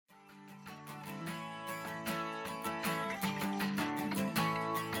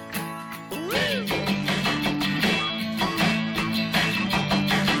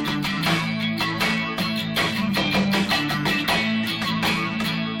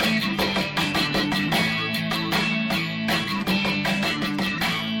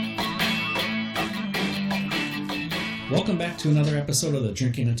Welcome back to another episode of the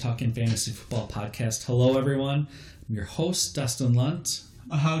Drinking and Talking Fantasy Football Podcast. Hello, everyone. I'm your host, Dustin Lunt.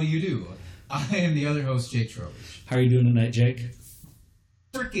 How do you do? I am the other host, Jake Trowbridge. How are you doing tonight, Jake?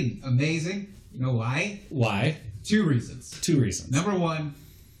 Freaking amazing. You know why? Why? Two reasons. Number one,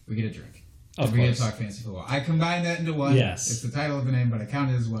 we get a drink. Of we course. get to talk fantasy football. I combine that into one. Yes. It's the title of the name, but I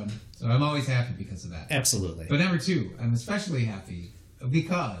count it as one. So I'm always happy because of that. Absolutely. But number two, I'm especially happy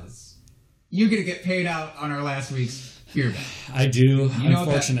because you're going to get paid out on our last week's beer bet. I do, You know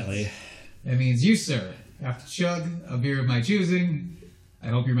unfortunately. That means you, sir, have to chug a beer of my choosing. I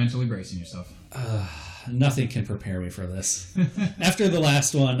hope you're mentally bracing yourself. Nothing can prepare me for this. After the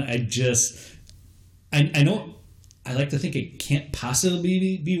last one, I know, I like to think it can't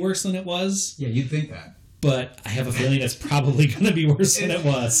possibly be worse than it was, Yeah, you'd think that. but I have a feeling it's probably going to be worse than it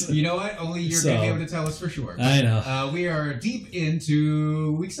was. You know what? Only you're going to be able to tell us for sure. I know. We are deep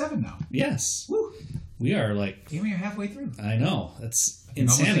into week 7 now. Yes. Woo! We are like, Damn, you're halfway through. I know. That's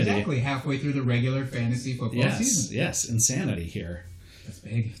Almost insanity. exactly halfway through the regular fantasy football season. Yes, insanity here. That's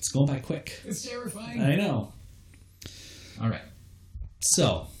big. It's going by quick. It's terrifying. I know. All right.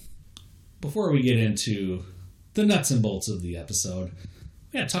 So, before we get into the nuts and bolts of the episode,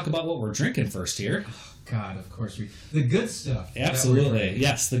 we gotta talk about what we're drinking first here. God, of course. The good stuff. Absolutely.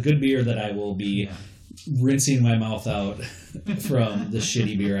 Yes, the good beer that I will be rinsing my mouth out from the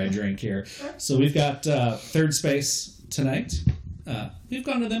shitty beer I drink here. So we've got Third Space tonight. We've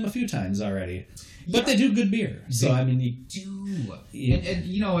gone to them a few times already. But they do good beer. So, I mean... And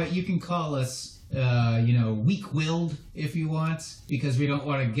you know what? You can call us, weak-willed if you want, because we don't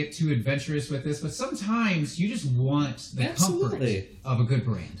want to get too adventurous with this. But sometimes you just want the comfort of a good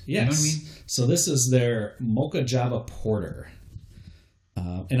brand. Yes. You know what I mean? So this is their Mocha Java Porter.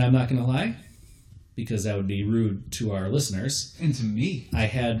 And I'm not going to lie, because that would be rude to our listeners. And to me.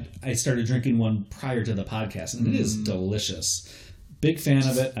 I started drinking one prior to the podcast, and it is delicious. Big fan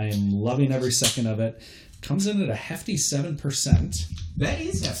of it. I am loving every second of it. Comes in at a hefty 7%. That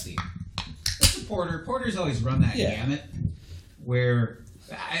is hefty. That's a porter. Porters always run that gamut, where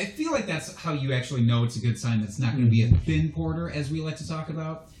I feel like that's how you actually know it's a good sign that's not going to be a thin porter, as we like to talk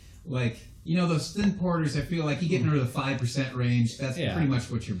about. Like, those thin porters, I feel like you get into the 5% range. That's pretty much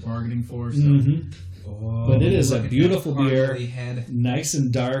what you're bargaining for. So. But it is a beautiful beer. Head. Nice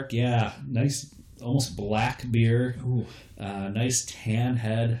and dark. Yeah. Nice, almost black beer. Nice tan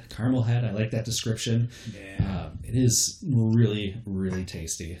head, caramel head. I like that description. Yeah. It is really, really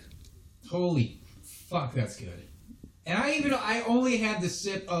tasty. Holy fuck, that's good. And I only had the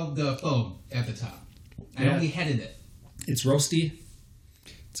sip of the foam at the top. I only headed it. It's roasty.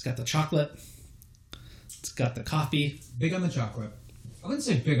 It's got the chocolate. It's got the coffee. Big on the chocolate. I wouldn't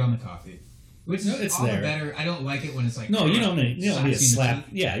say big on the coffee. Which is all the better. I don't like it when it's like... No, you don't need a slap.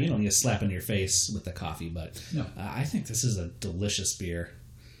 Yeah, you don't need a slap in your face with the coffee, but no. I think this is a delicious beer.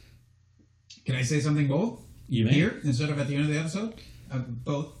 Can I say something bold? You may. Here, instead of at the end of the episode?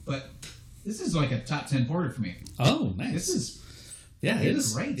 Both, but this is like a top 10 porter for me. Oh, nice. This is... Yeah, it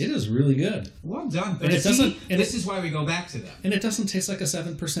is great. It is really good. Well done. And it doesn't... This is why we go back to them. And it doesn't taste like a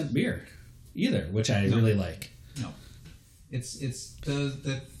 7% beer either, which I really like. No. It's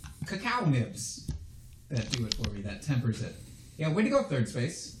the cacao nibs that do it for me, that tempers it. Yeah, way to go, Third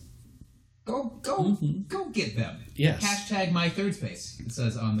Space. Go get them. Yes. Hashtag my Third Space, it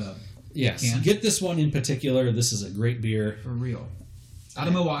says on the can. Get this one in particular. This is a great beer. For real. Out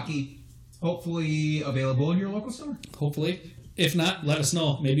of Milwaukee. Hopefully available in your local store. Hopefully. If not, let us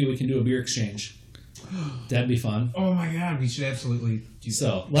know. Maybe we can do a beer exchange. That'd be fun. Oh my god, we should absolutely do that.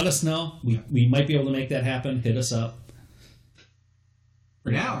 So, let us know. We might be able to make that happen. Hit us up. For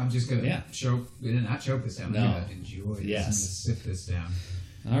now, I'm just going to not choke this down. No. I'm going to enjoy this. Yes. I'm going to sip this down.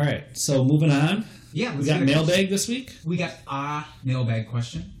 All right. So, moving on. Yeah, we got mailbag this week. We got a mailbag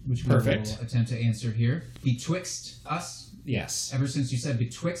question, which we will attempt to answer here. Betwixt us. Yes. Ever since you said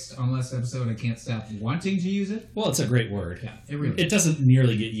betwixt on last episode, I can't stop wanting to use it. Well, it's a great word. Yeah, it really It doesn't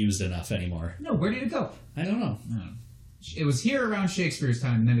nearly get used enough anymore. No, where did it go? I don't know. It was here around Shakespeare's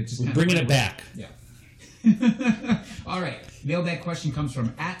time, and then it just bringing it back. Yeah. All right. Mailbag question comes from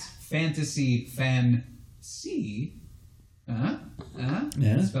 @fantasyfanc.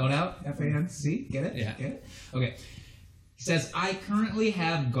 Yeah. Spelled out F-A-N-C. Get it? Yeah. Get it? Okay. He says, I currently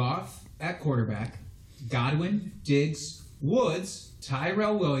have Goff at quarterback, Godwin, Diggs, Woods,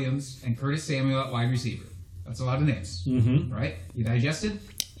 Tyrell Williams, and Curtis Samuel at wide receiver. That's a lot of names. Mm-hmm. Right? You digested?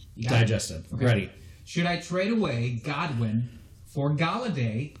 Digested. Okay. Ready. Should I trade away Godwin for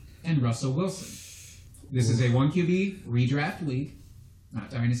Galladay and Russell Wilson? This is a 1QB redraft league,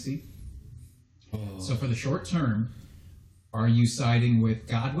 not dynasty. So for the short term, are you siding with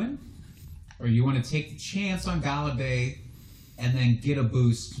Godwin or you want to take the chance on Galladay and then get a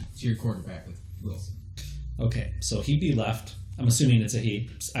boost to your quarterback with Wilson? Okay, so he'd be left. I'm assuming it's a he.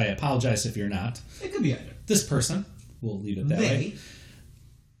 I apologize if you're not. It could be either. This person, we'll leave it that way,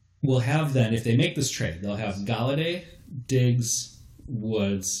 will have then, if they make this trade, they'll have Galladay, Diggs,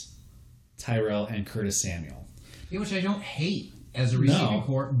 Woods, Tyrell, and Curtis Samuel. Yeah, which I don't hate as a receiving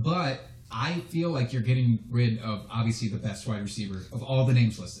core, but I feel like you're getting rid of, obviously, the best wide receiver of all the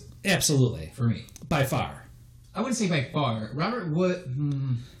names listed. Absolutely. For me. By far. I wouldn't say by far. Robert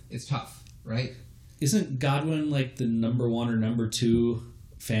Wood, it's tough, right? Isn't Godwin like the number 1 or number 2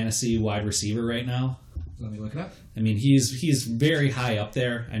 fantasy wide receiver right now? Let me look it up. I mean, he's very high up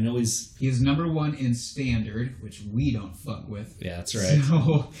there. I know he is number 1 in standard, which we don't fuck with. Yeah, that's right.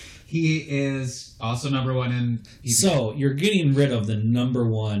 So he is also number 1 in PPR. So you're getting rid of the number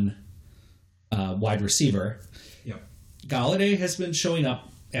 1 wide receiver. Yep. Galladay has been showing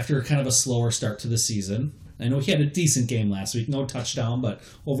up after kind of a slower start to the season. I know he had a decent game last week, no touchdown, but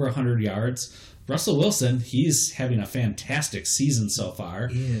over 100 yards. Russell Wilson, he's having a fantastic season so far.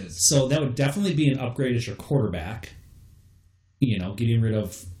 He is. So that would definitely be an upgrade as your quarterback. You know, getting rid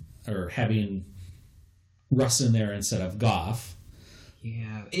of or having Russ in there instead of Goff.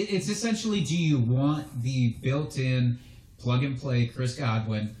 Yeah. It's essentially, do you want the built-in plug-and-play Chris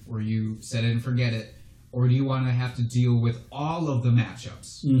Godwin where you set it and forget it, or do you want to have to deal with all of the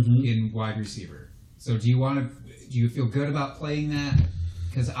matchups in wide receiver? So do you feel good about playing that?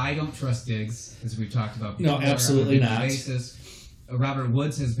 Because I don't trust Diggs, as we've talked about before. No, absolutely not. Basis. Robert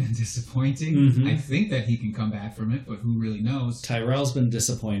Woods has been disappointing. I think that he can come back from it, but who really knows? Tyrell's been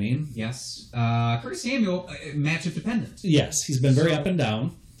disappointing. Yes. Curtis Samuel, matchup dependent. Yes, he's been very up and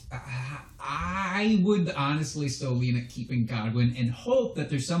down. I would honestly still lean at keeping Godwin and hope that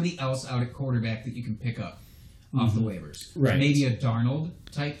there's somebody else out at quarterback that you can pick up off the waivers. Right. Maybe a Darnold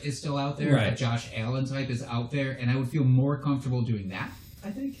type is still out there. Right. A Josh Allen type is out there, and I would feel more comfortable doing that,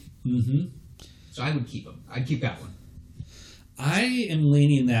 I think. So I would keep him. I'd keep that one. I am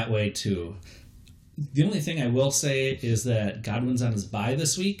leaning that way, too. The only thing I will say is that Godwin's on his bye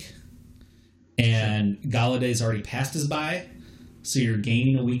this week, and Galladay's already passed his bye, so you're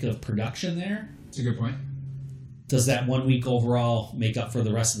gaining a week of production there. That's a good point. Does that 1 week overall make up for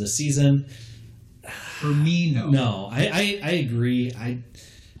the rest of the season? For me, no. No, I agree.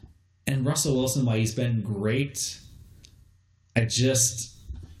 And Russell Wilson, while he's been great,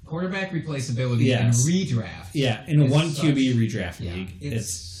 quarterback replaceability in redraft. Yeah, in a 1 QB redraft league.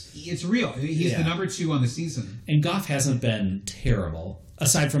 It's real. He's the number 2 on the season. And Goff hasn't been terrible,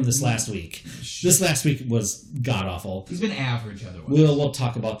 aside from this last week. This last week was god-awful. He's been average otherwise. We'll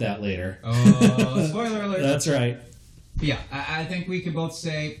talk about that later. Oh, spoiler alert. That's right. But yeah, I think we could both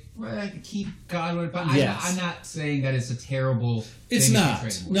say, keep Godwin. But I'm not saying that it's a terrible thing. It's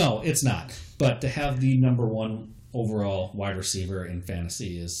not. No, it's not. But to have the number 1 overall wide receiver in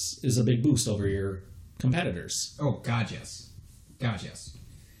fantasy is a big boost over your competitors. Oh, God, yes. God, yes.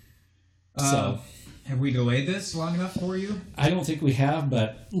 So, have we delayed this long enough for you? I don't think we have,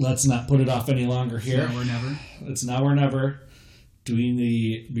 but let's not put it off any longer here. Now or never. It's now or never. Doing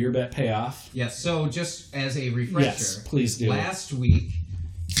the beer bet payoff. Yes, so just as a refresher. Yes, please do. Last week,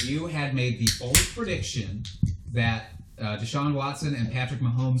 you had made the bold prediction that Deshaun Watson and Patrick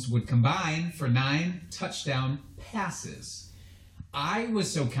Mahomes would combine for 9 touchdown passes. I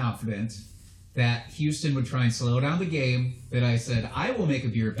was so confident that Houston would try and slow down the game that I said, I will make a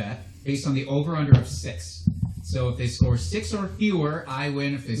beer bet based on the over-under of 6. So if they score 6 or fewer, I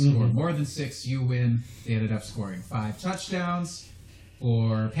win. If they score more than 6, you win. They ended up scoring 5 touchdowns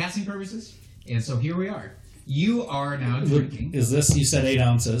for passing purposes. And so here we are. You are now drinking. Is this, you said 8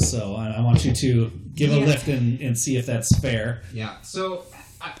 ounces, so I want you to give a lift and see if that's fair. Yeah, so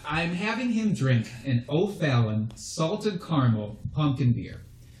I'm having him drink an O'Fallon salted caramel pumpkin beer.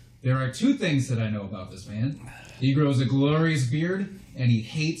 There are 2 things that I know about this man. He grows a glorious beard, and he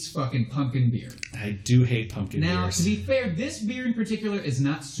hates fucking pumpkin beer. I do hate pumpkin beers. Now, to be fair, this beer in particular is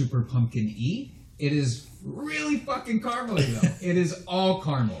not super pumpkin-y. It is really fucking caramely, though. It is all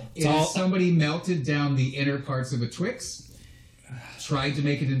caramel. It is somebody melted down the inner parts of a Twix, tried to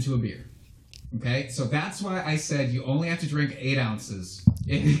make it into a beer. Okay? So that's why I said you only have to drink 8 ounces.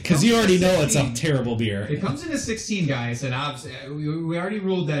 Because you already know it's a terrible beer. It comes in a 16, guys, and we already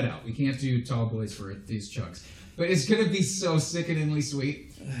ruled that out. We can't do tall boys for these chugs. But it's going to be so sickeningly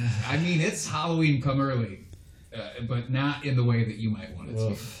sweet. I mean, it's Halloween come early, but not in the way that you might want it to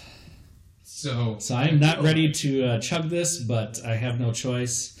be. So I'm not ready to chug this, but I have no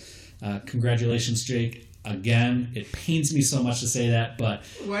choice. Congratulations, Jake. Again, it pains me so much to say that, but...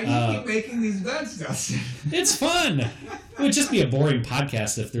 Why do you keep making these bets, Dustin? It's fun! It would just be a boring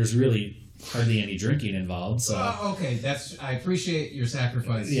podcast if there's really hardly any drinking involved. So okay, I appreciate your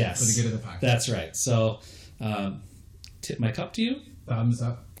sacrifice for the good of the podcast. That's right. So, tip my cup to you. Thumbs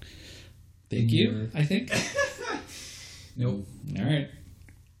up. Thank you. I think. Nope. All right.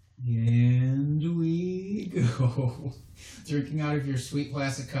 And we go. Drinking out of your sweet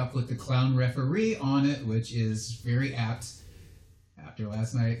plastic cup with the clown referee on it, which is very apt after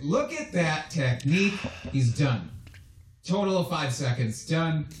last night. Look at that technique. He's done. Total of 5 seconds.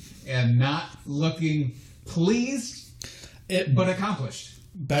 Done. And not looking pleased, but accomplished.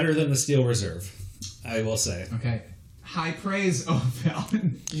 Better than the Steel Reserve, I will say. Okay. High praise,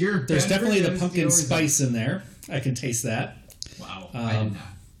 Fallon. There's definitely the pumpkin spice in there. I can taste that. Wow. I did not.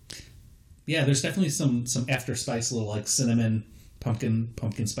 Yeah, there's definitely some after spice, a little like cinnamon,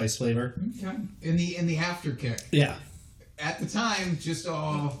 pumpkin spice flavor. Okay. In the after kick. Yeah. At the time, just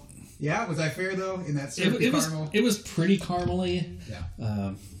yeah. Was I fair though in that syrupy caramel? It was pretty caramely.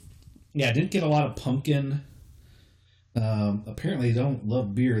 Yeah. Yeah, I didn't get a lot of pumpkin. Apparently, I don't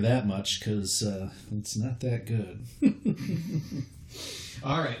love beer that much because it's not that good.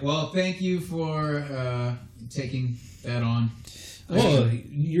 All right. Well, thank you for taking that on. Well,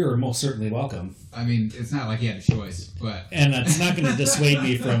 you're most certainly welcome. I mean, it's not like you had a choice, but... And it's not going to dissuade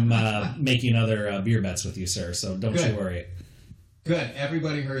me from making other beer bets with you, sir, so don't you worry. Good.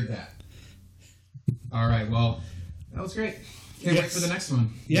 Everybody heard that. All right, well, that was great. Can't wait for the next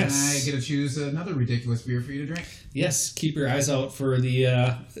one. Yes. And I get to choose another ridiculous beer for you to drink. Yes, keep your eyes out for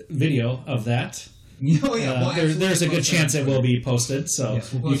the video of that. Oh, yeah. There's a good chance it will be posted, so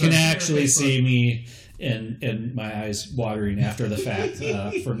you can actually see me... And my eyes watering after the fact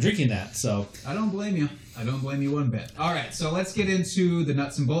from drinking that. So I don't blame you. I don't blame you one bit. All right, so let's get into the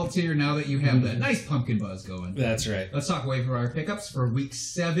nuts and bolts here now that you have that nice pumpkin buzz going. That's right. Let's talk waiver wire pickups for week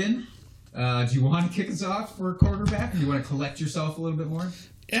 7. Do you want to kick us off for a quarterback? Or do you want to collect yourself a little bit more?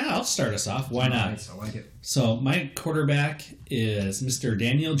 Yeah, I'll start us off. Why not? Nice, I like it. So my quarterback is Mr.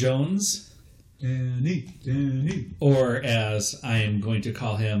 Daniel Jones. Danny. Or as I am going to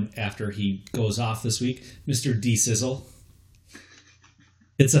call him after he goes off this week, Mr. D-Sizzle.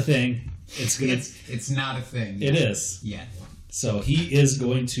 It's a thing. It's not a thing. It is. Yeah. So he is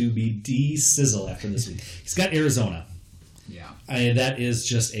going to be D-Sizzle after this week. He's got Arizona. Yeah. That is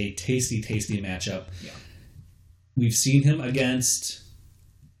just a tasty, tasty matchup. Yeah. We've seen him against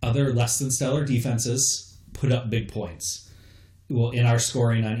other less than stellar defenses put up big points. Well, in our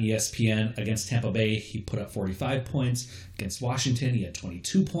scoring on ESPN against Tampa Bay, he put up 45 points. Against Washington, he had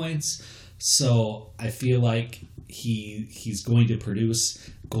 22 points. So I feel like he's going to produce.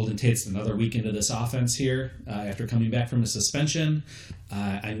 Golden Tate's another week into this offense here after coming back from a suspension.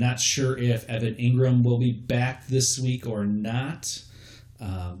 I'm not sure if Evan Ingram will be back this week or not.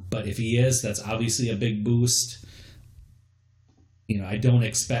 But if he is, that's obviously a big boost. I don't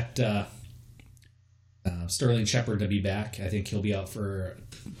expect... Sterling Shepard to be back. I think he'll be out for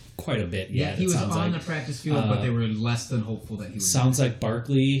quite a bit. Yeah, he was on the practice field, but they were less than hopeful that he would. Sounds like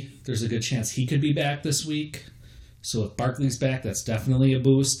Barkley, there's a good chance he could be back this week. So if Barkley's back, that's definitely a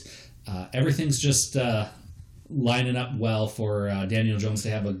boost. Everything's just lining up well for Daniel Jones to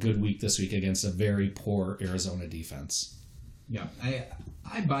have a good week this week against a very poor Arizona defense. Yeah,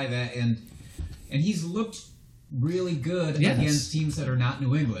 I buy that, and he's looked really good against teams that are not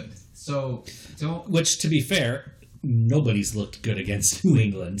New England. So Which, to be fair, nobody's looked good against New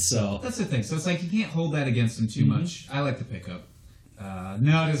England. So that's the thing. So it's like you can't hold that against them too much. I like the pickup,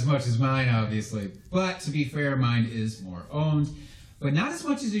 not as much as mine, obviously. But to be fair, mine is more owned, but not as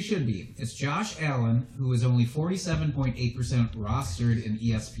much as it should be. It's Josh Allen, who is only 47.8% rostered in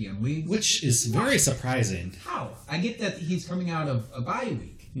ESPN leagues, which is very surprising. How? I get that he's coming out of a bye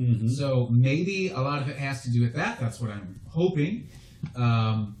week, so maybe a lot of it has to do with that. That's what I'm hoping.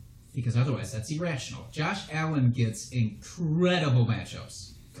 Because otherwise that's irrational. Josh Allen gets incredible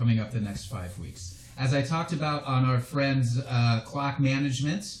matchups coming up the next 5 weeks. As I talked about on our friend's Clock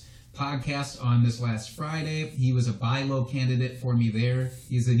Management podcast on this last Friday, he was a buy low candidate for me there.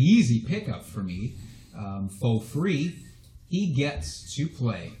 He's an easy pickup for me, for free. He gets to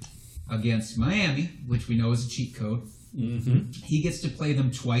play against Miami, which we know is a cheat code. He gets to play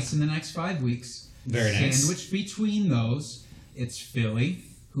them twice in the next 5 weeks. Very nice. Sandwiched between those, it's Philly,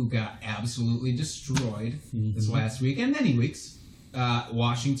 who got absolutely destroyed this last week and many weeks.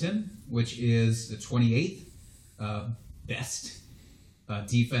 Washington, which is the 28th best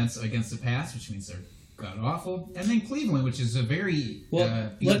defense against the pass, which means they're god-awful. And then Cleveland, which is a very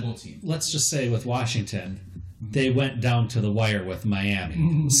beatable team. Let's just say with Washington, they went down to the wire with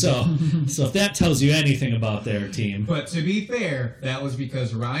Miami. So if that tells you anything about their team. But to be fair, that was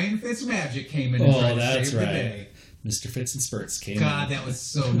because Ryan Fitzmagic came in and tried to save the day. Mr. Fitz and Spurts came God, in. that was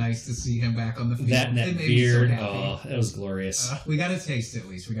so nice to see him back on the field. That It made me beard, so happy. oh, that was glorious. We got a taste at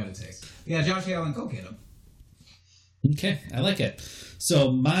least. We got a taste. Yeah, Josh Allen, go get him. Okay, I like it.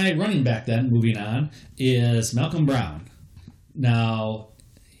 So my running back then, moving on, is Malcolm Brown. Now,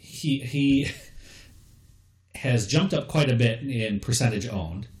 he has jumped up quite a bit in percentage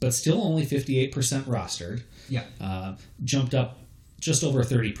owned, but still only 58% rostered. Yeah. Jumped up just over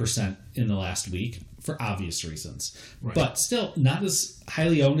 30% in the last week for obvious reasons. Right. But still not as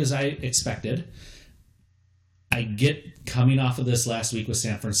highly owned as I expected. I get coming off of this last week with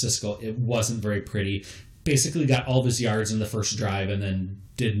San Francisco, it wasn't very pretty. Basically got all of his yards in the first drive and then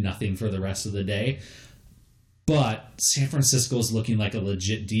did nothing for the rest of the day. But San Francisco is looking like a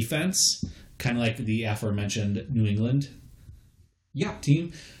legit defense, kind of like the aforementioned New England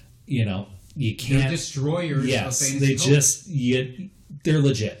team. You know, you can't... They're destroyers yes, of fantasy they football. just... they're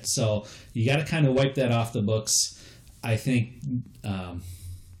legit. So you got to kind of wipe that off the books. I think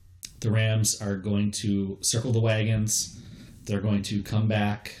the Rams are going to circle the wagons. They're going to come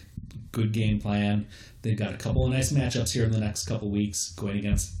back. Good game plan. They've got a couple of nice matchups here in the next couple weeks, going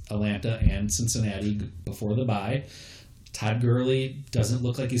against Atlanta and Cincinnati before the bye. Todd Gurley doesn't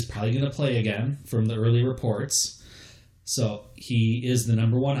look like he's probably going to play again from the early reports. So he is the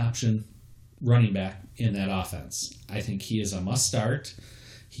number one option running back in that offense. I think he is a must start.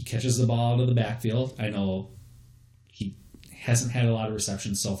 He catches the ball out of the backfield. I know he hasn't had a lot of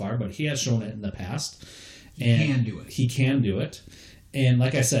receptions so far, but he has shown it in the past. He can do it. He can do it. And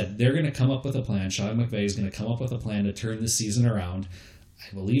like I said, they're going to come up with a plan. Sean McVay is going to come up with a plan to turn this season around.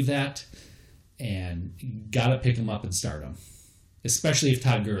 I believe that. And you got to pick him up and start him, especially if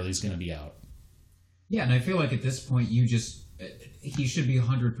Todd Gurley's going to be out. Yeah, and I feel like at this point, he should be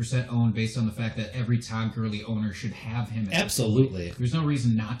 100% owned based on the fact that every Todd Gurley owner should have him. Absolutely. There's no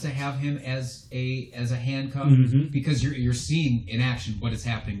reason not to have him as a handcuff because you're seeing in action what is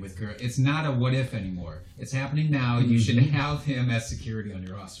happening with Gurley. It's not a what if anymore. It's happening now. You should have him as security on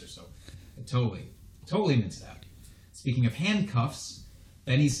your roster. So I totally into that. Speaking of handcuffs,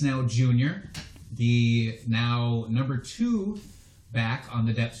 Benny Snell Jr., the now number 2 back on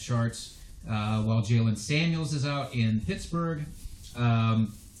the depth charts, while Jalen Samuels is out in Pittsburgh.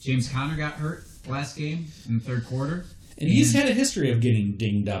 James Conner got hurt last game in the third quarter. And he's had a history of getting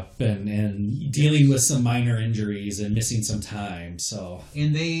dinged up and dealing with some minor injuries and missing some time. So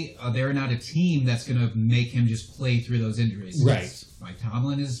and they're not a team that's going to make him just play through those injuries. Right. Mike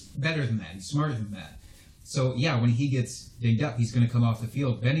Tomlin is better than that. He's smarter than that. So, yeah, when he gets dinged up, he's going to come off the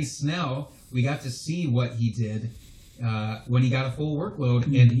field. Benny Snell, we got to see what he did when he got a full workload,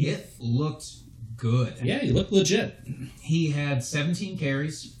 and it looked good. Yeah, he looked legit. He had 17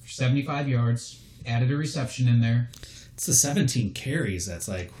 carries for 75 yards, added a reception in there. It's the 17 carries. That's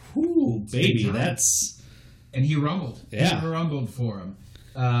like, whoo, baby, that's... And he rumbled. Yeah. He rumbled for him.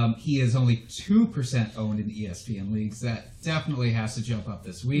 He is only 2% owned in ESPN leagues. That definitely has to jump up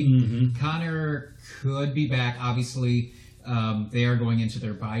this week. Connor could be back. Obviously, they are going into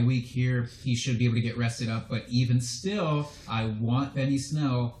their bye week here. He should be able to get rested up. But even still, I want Benny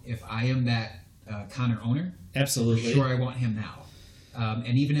Snell. If I am that Connor owner, absolutely, sure I want him now.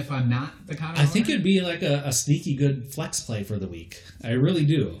 And even if I'm not the Connor I think owner, it'd be like a sneaky good flex play for the week. I really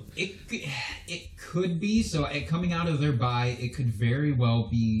do. It could be. So coming out of their bye, it could very well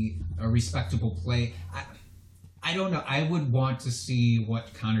be a respectable play. I don't know. I would want to see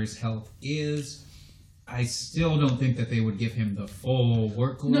what Connor's health is. I still don't think that they would give him the full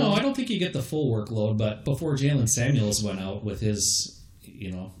workload. No, I don't think you get the full workload. But before Jalen Samuels went out with his,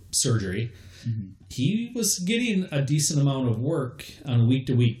 surgery, he was getting a decent amount of work on a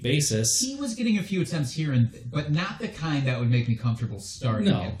week-to-week basis. He was getting a few attempts here, but not the kind that would make me comfortable starting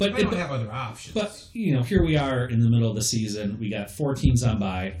him. But I don't have other options. But, here we are in the middle of the season. We got 4 teams on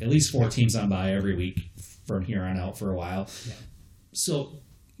bye, at least 4 teams on bye every week from here on out for a while. Yeah. So,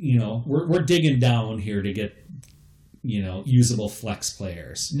 we're digging down here to get, usable flex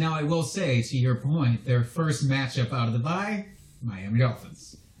players. Now, I will say, to your point, their first matchup out of the bye, Miami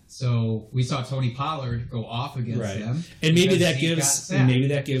Dolphins. So we saw Tony Pollard go off against them, and maybe that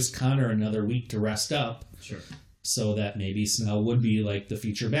gives Connor another week to rest up. Sure. So that maybe Snell would be like the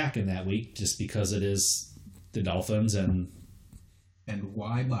feature back in that week, just because it is the Dolphins and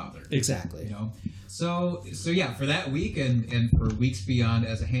why bother? Exactly. So yeah, for that week and for weeks beyond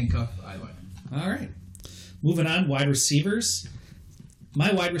as a handcuff, I like him. All right. Moving on, wide receivers.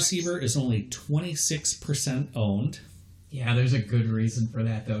 My wide receiver is only 26% owned. Yeah, there's a good reason for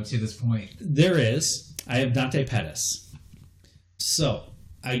that, though, to this point. There is. I have Dante Pettis. So,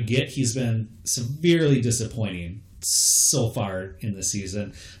 I get he's been severely disappointing so far in the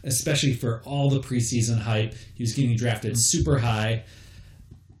season, especially for all the preseason hype. He was getting drafted super high.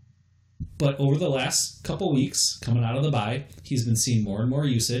 But over the last couple weeks, coming out of the bye, he's been seeing more and more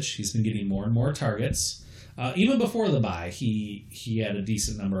usage. He's been getting more and more targets. Even before the bye, he had a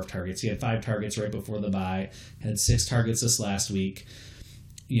decent number of targets. He had 5 targets right before the bye, had 6 targets this last week.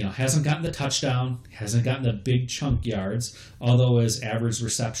 Hasn't gotten the touchdown, hasn't gotten the big chunk yards, although his average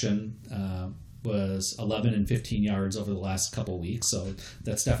reception was 11 and 15 yards over the last couple weeks, so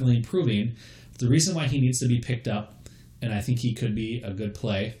that's definitely improving. The reason why he needs to be picked up, and I think he could be a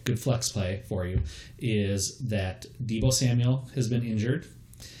good flex play for you, is that Deebo Samuel has been injured.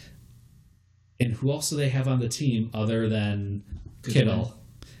 And who else do they have on the team other than Kittle?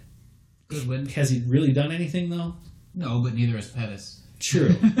 Goodwin. Has he really done anything, though? No, but neither has Pettis.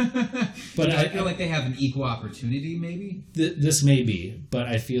 True. But I feel like they have an equal opportunity, maybe? This may be, but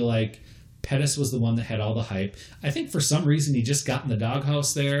I feel like Pettis was the one that had all the hype. I think for some reason he just got in the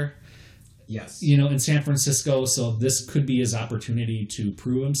doghouse there. Yes. In San Francisco, so this could be his opportunity to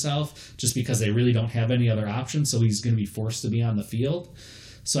prove himself just because they really don't have any other options, so he's going to be forced to be on the field.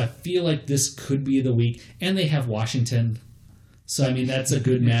 So I feel like this could be the week. And they have Washington. So, I mean, that's a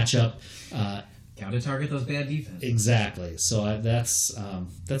good matchup. Got to target those bad defenses. Exactly. So that's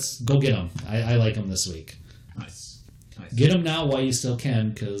go get him. I like him this week. Nice. Get him now while you still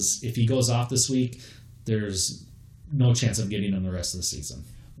can, because if he goes off this week, there's no chance of getting him the rest of the season.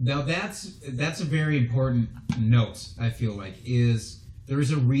 Now that's a very important note, I feel like, is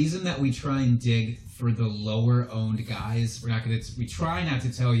there's a reason that we try and dig for the lower owned guys. We try not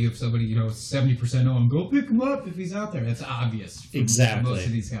to tell you if somebody, 70% owned, go pick him up if he's out there. That's obvious. Exactly. For most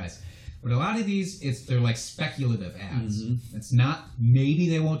of these guys. But a lot of these, they're like speculative ads. Mm-hmm. It's not, maybe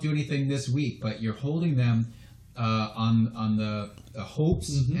they won't do anything this week, but you're holding them on the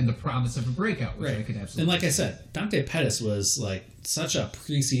hopes mm-hmm. and the promise of a breakout, which right. I could absolutely. And like I said, Dante Pettis was like such a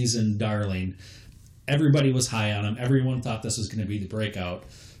preseason darling. Everybody was high on him. Everyone thought this was going to be the breakout.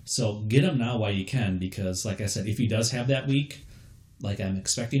 So get him now while you can, because like I said, if he does have that week, like I'm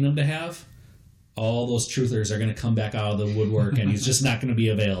expecting him to have, all those truthers are going to come back out of the woodwork, and he's just not going to be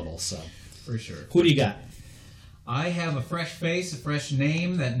available. So for sure. Who do you got? I have a fresh face, a fresh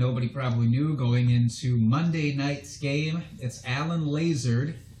name that nobody probably knew going into Monday night's game. It's Alan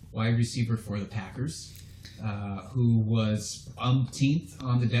Lazard, wide receiver for the Packers, who was umpteenth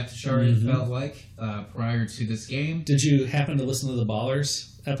on the depth chart, mm-hmm. it felt like, prior to this game. Did you happen to listen to the Ballers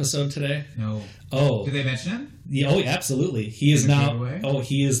episode today? No. Oh. Did they mention him? Yeah, oh, absolutely. He is now. Oh,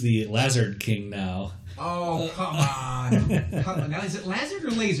 he is the Lazard King now. Oh, come on. Now, is it Lazard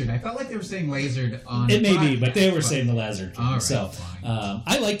or Lazard? I felt like they were saying Lazard on it may be, but they were saying the Lazard King. Right, so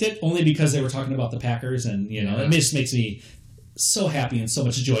I liked it only because they were talking about the Packers, and it just makes me so happy and so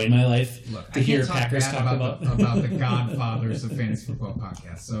much joy in my life to hear Packers talk about the godfathers of fantasy football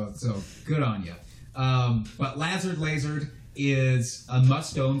podcasts. So good on you. But Lazard is a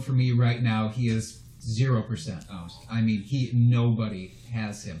must-own for me right now. He is 0% owned. I mean, nobody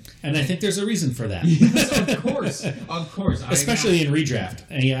has him. And I think there's a reason for that. Yes, of course. Especially in redraft.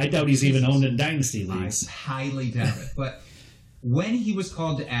 I doubt he's even owned in dynasty leagues. I highly doubt it. But when he was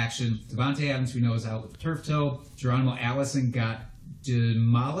called to action, Devontae Adams, we know, is out with turf toe. Geronimo Allison got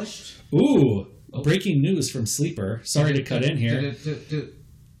demolished. Ooh, breaking news from Sleeper. Sorry to cut in here.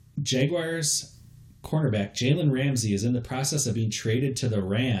 Jaguars cornerback Jalen Ramsey is in the process of being traded to the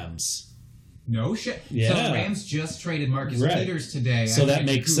Rams. No shit. Yeah. So Rams just traded Marcus Peters today. So that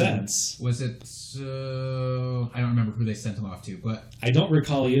makes sense. Was it? I don't remember who they sent him off to, but I don't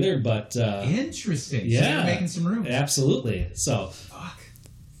recall either. But interesting. Yeah, so they're making some room. Absolutely. So. Fuck.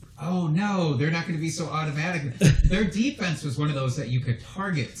 Oh no, they're not going to be so automatic. Their defense was one of those that you could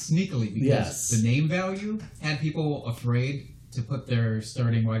target sneakily because the name value had people afraid to put their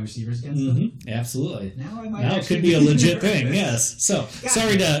starting wide receivers against them. Absolutely. Now it could be a legit thing, yes. So,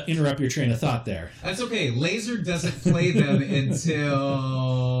 sorry to interrupt your train of thought there. That's okay. Lazard doesn't play them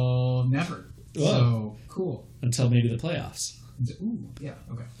until never. Whoa. So, cool. Until maybe the playoffs. Ooh, yeah,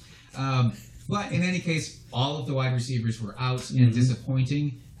 okay. But in any case, all of the wide receivers were out and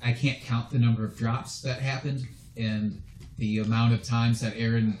disappointing. I can't count the number of drops that happened and the amount of times that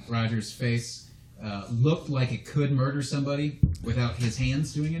Aaron Rodgers' face looked like it could murder somebody without his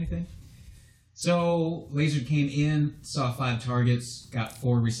hands doing anything. So Lazard came in, saw 5 targets, got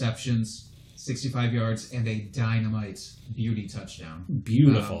 4 receptions, 65 yards, and a dynamite beauty touchdown.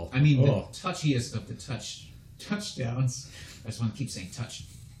 Beautiful. The touchiest of the touchdowns. I just want to keep saying touch.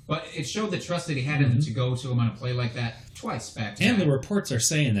 But it showed the trust that he had in him to go to him on a play like that twice back to back. And the reports are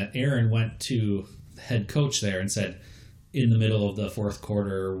saying that Aaron went to the head coach there and said, in the middle of the fourth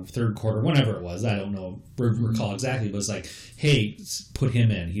quarter, third quarter, whenever it was. I don't know, recall exactly, but it was like, hey, put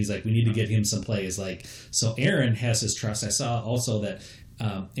him in. He's like, we need to get him some plays. Like, so Aaron has his trust. I saw also that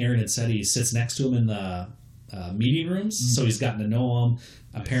Aaron had said he sits next to him in the meeting rooms, so he's gotten to know him.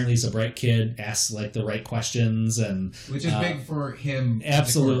 Apparently, he's a bright kid, asks like the right questions, and which is big for him.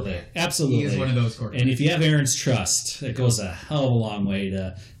 Absolutely. He is one of those quarterbacks. And if you have Aaron's trust, it goes a hell of a long way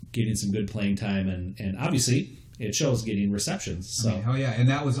to getting some good playing time, and obviously it shows getting receptions. So hell yeah, and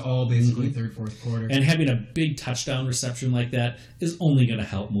that was all basically third, fourth quarter. And having a big touchdown reception like that is only going to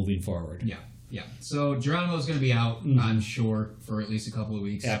help moving forward. Yeah. So Geronimo's going to be out, I'm sure, for at least a couple of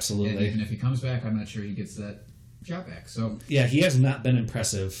weeks. Absolutely. And even if he comes back, I'm not sure he gets that job back. So yeah, he has not been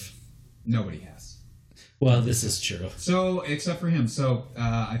impressive. Nobody has. Well, this is true. So, except for him. So,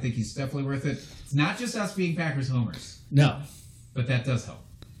 I think he's definitely worth it. It's not just us being Packers homers. No. But that does help.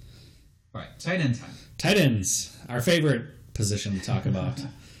 All right, tight end time. Tight ends, our favorite position to talk about.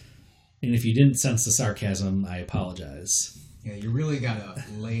 And if you didn't sense the sarcasm, I apologize. Yeah, you really got to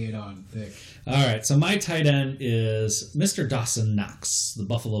lay it on thick. All right, so my tight end is Mr. Dawson Knox, the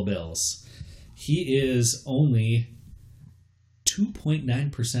Buffalo Bills. He is only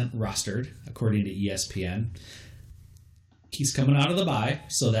 2.9% rostered, according to ESPN. He's coming out of the bye,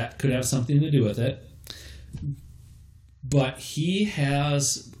 so that could have something to do with it. But he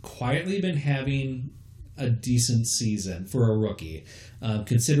has quietly been having a decent season for a rookie,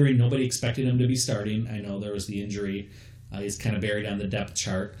 considering nobody expected him to be starting. I know there was the injury. He's kind of buried on the depth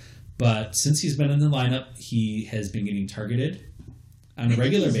chart. But since he's been in the lineup, he has been getting targeted on a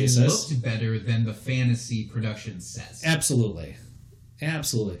regular basis. Looked better than the fantasy production says. Absolutely.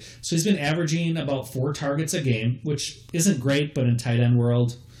 So he's been averaging about 4 targets a game, which isn't great, but in tight end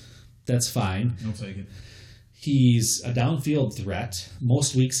world, that's fine. I'll take it. He's a downfield threat.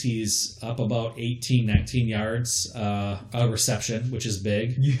 Most weeks he's up about 18, 19 yards a reception, which is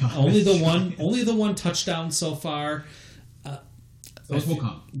big. Yeah, only the one touchdown so far. Those will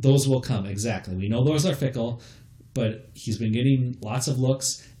come. Those will come, exactly. We know those are fickle, but he's been getting lots of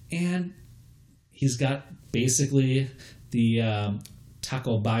looks, and he's got basically the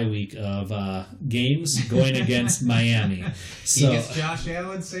taco bye week of games going against Miami. So he gets Josh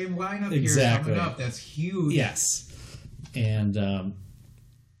Allen, same lineup exactly. Here coming up. That's huge. Yes. And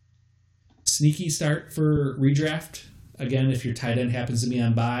sneaky start for redraft. Again, if your tight end happens to be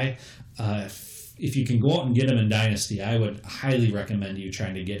on bye, if you can go out and get him in Dynasty, I would highly recommend you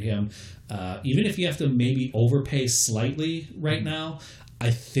trying to get him. Even if you have to maybe overpay slightly right now,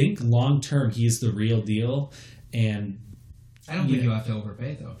 I think long-term he's the real deal. And I don't think you have to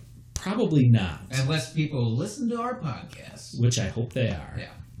overpay, though. Probably not. Unless people listen to our podcast. Which I hope they are. Yeah.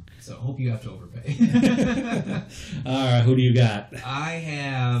 So I hope you have to overpay. All right, who do you got? I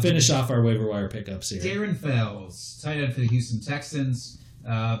have... Finish off our waiver wire pickups here. Darren Fells, tight end for the Houston Texans.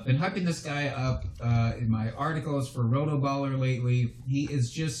 Been hyping this guy up in my articles for Rotoballer lately. He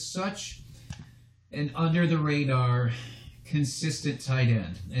is just such an under-the-radar, consistent tight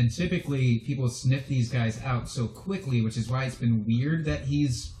end. And typically, people sniff these guys out so quickly, which is why it's been weird that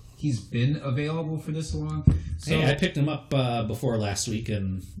he's been available for this long. So, hey, I picked him up before last week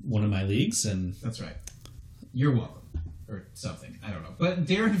in one of my leagues, and that's right. You're welcome. Or something. I don't know. But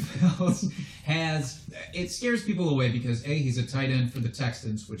Darren Fells it scares people away because, A, he's a tight end for the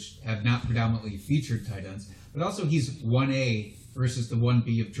Texans, which have not predominantly featured tight ends, but also he's 1A versus the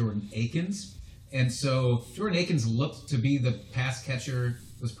 1B of Jordan Akins. And so Jordan Akins looked to be the pass catcher,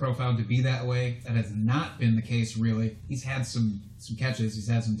 was profiled to be that way. That has not been the case, really. He's had some catches, he's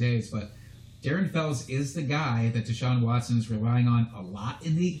had some days, but Darren Fells is the guy that Deshaun Watson is relying on a lot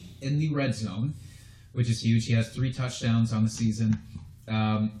in the red zone, which is huge. He has 3 touchdowns on the season.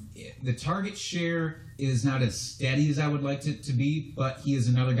 The target share is not as steady as I would like it to be, but he is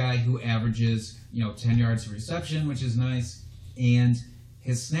another guy who averages 10 yards of reception, which is nice. And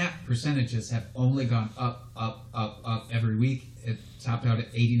his snap percentages have only gone up every week. It topped out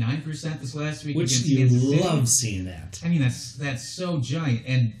at 89% this last week. Which you love seeing that. I mean, that's so giant.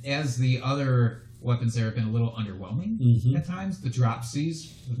 And as the other weapons there have been a little underwhelming at times, the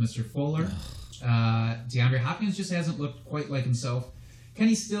dropsies with Mr. Fuller. DeAndre Hopkins just hasn't looked quite like himself.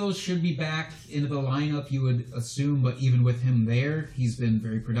 Kenny Stills should be back into the lineup, you would assume, but even with him there, he's been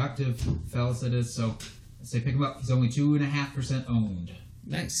very productive. Fellas, that is. So I say pick him up. He's only 2.5% owned.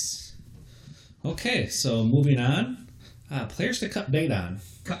 Nice. Okay, so moving on. Players to cut bait on.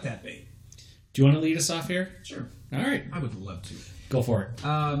 Cut that bait. Do you want to lead us off here? Sure. All right. I would love to. Go for it.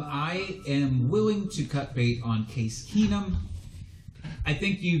 I am willing to cut bait on Case Keenum. I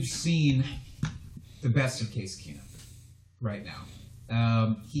think you've seen the best of Case Keenum right now.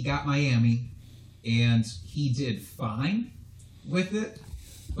 He got Miami. and he did fine with it.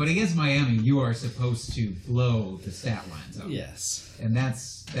 But against Miami, you are supposed to blow the stat lines up. Yes. And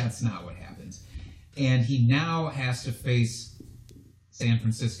that's not what happens. And he now has to face San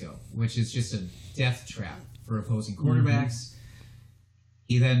Francisco, which is just a death trap for opposing quarterbacks. Mm-hmm.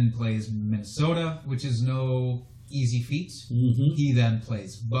 He then plays Minnesota, which is no easy feat. Mm-hmm. He then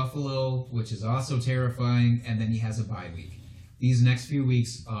plays Buffalo, which is also terrifying, and then he has a bye week. These next few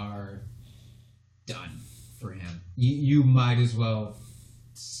weeks are done for him. You might as well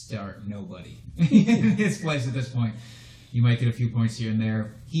start nobody in his place at this point. You might get a few points here and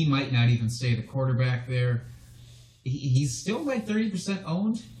there. He might not even stay the quarterback there. He's still like 30%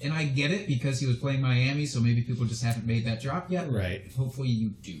 owned, and I get it because he was playing Miami, so maybe people just haven't made that drop yet. Right. Hopefully you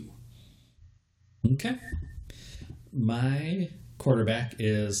do. Okay. My quarterback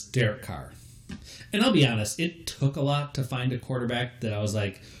is Derek Carr. And I'll be honest, it took a lot to find a quarterback that I was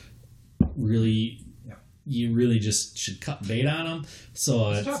like, really, you really just should cut bait on him.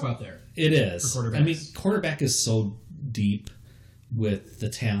 So it's tough out there. It is. For quarterbacks. I mean, quarterback is so deep with the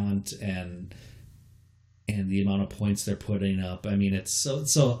talent and the amount of points they're putting up. I mean, it's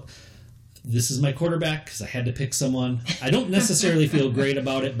so this is my quarterback because I had to pick someone. I don't necessarily feel great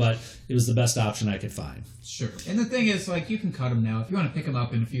about it, but it was the best option I could find. Sure. And the thing is, like, you can cut him now. If you want to pick him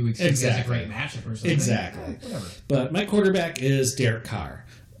up in a few weeks, exactly. It's a great matchup or something. Exactly. Whatever. But my quarterback is Derek Carr.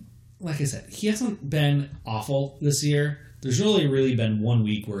 Like I said, he hasn't been awful this year. There's really been 1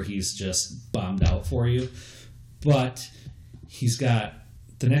 week where he's just bombed out for you. But he's got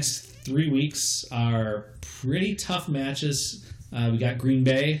the next 3 weeks are pretty tough matches. We got Green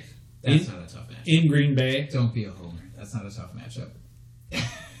Bay. That's not a tough matchup. In Green Bay. Don't be a homer. That's not a tough matchup.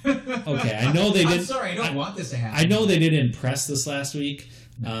 Okay, I know they didn't. I'm sorry, I don't want this to happen. I know they didn't impress this last week,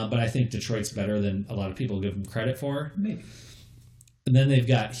 but I think Detroit's better than a lot of people give them credit for. Maybe. And then they've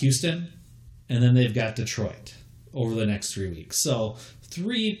got Houston, and then they've got Detroit over the next 3 weeks. So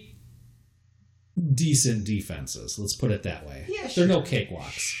 3 decent defenses, let's put it that way. Yeah, sure. They're no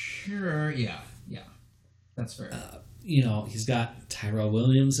cakewalks. Sure, yeah. That's fair. He's got Tyrell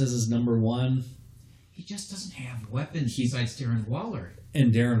Williams as his number 1. He just doesn't have weapons besides Darren Waller.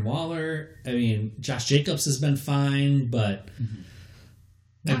 And Darren Waller, I mean, Josh Jacobs has been fine, but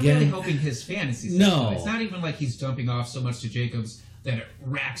not really helping his fantasy system. No. It's not even like he's dumping off so much to Jacobs that it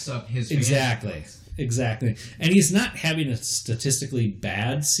racks up his fantasy. Exactly. And he's not having a statistically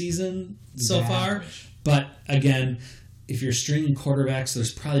bad season so far. But again, if you're stringing quarterbacks,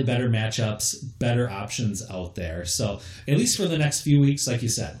 there's probably better matchups, better options out there. So at least for the next few weeks, like you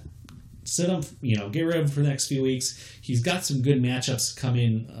said, sit him, get rid of him for the next few weeks. He's got some good matchups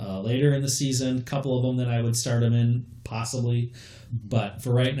coming later in the season. A couple of them that I would start him in, possibly. But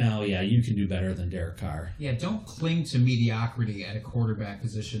for right now, you can do better than Derek Carr. Yeah, don't cling to mediocrity at a quarterback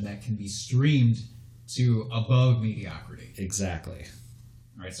position that can be streamed to above mediocrity. Exactly.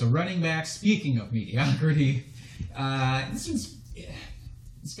 All right, so running back, speaking of mediocrity, this one's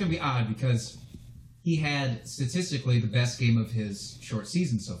it's going to be odd because he had statistically the best game of his short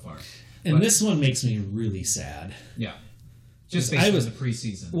season so far. And this one makes me really sad. Yeah. Just based on the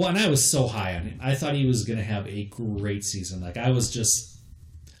preseason. Well, and I was so high on him. I thought he was going to have a great season. Like, I was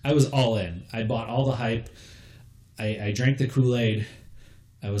all in. I bought all the hype. I drank the Kool-Aid.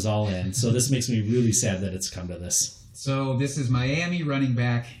 I was all in. So this makes me really sad that it's come to this. So this is Miami running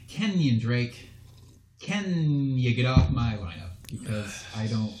back Kenyon Drake. Can you get off my lineup? Because I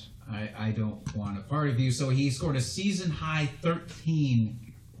don't want a part of you. So he scored a season-high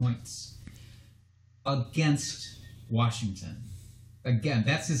 13 points against Washington. Again,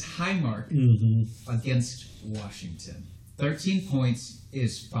 that's his high mark against Washington. 13 points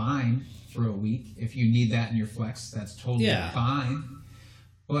is fine for a week. If you need that in your flex, that's totally fine.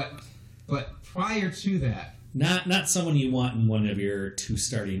 But prior to that, not someone you want in one of your 2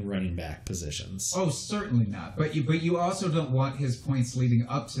 starting running back positions. Oh, certainly not. But you also don't want his points leading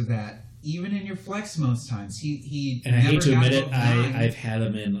up to that, even in your flex most times. He and I never hate to admit it, nine. I've had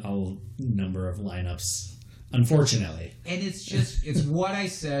him in a number of lineups, unfortunately. And it's what I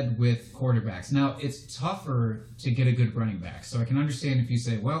said with quarterbacks. Now, it's tougher to get a good running back. So I can understand if you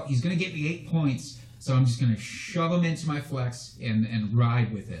say, well, he's going to get me 8 points, so I'm just going to shove him into my flex and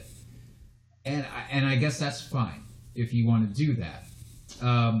ride with it. And I guess that's fine if you want to do that.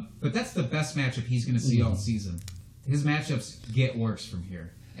 But that's the best matchup he's going to see all season. His matchups get worse from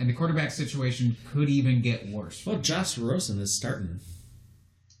here. And the quarterback situation could even get worse. Well, Josh Rosen is starting.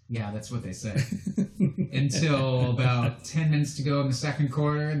 Yeah, that's what they say. Until about 10 minutes to go in the second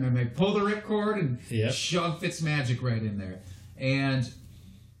quarter, and then they pull the ripcord and shove Fitzmagic right in there. And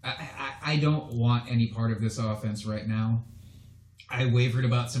I don't want any part of this offense right now. I wavered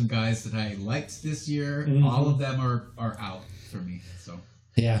about some guys that I liked this year. Mm-hmm. All of them are out for me. So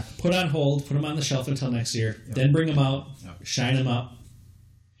Yeah, put on hold, put them on the shelf until next year, then bring them out, shine them up.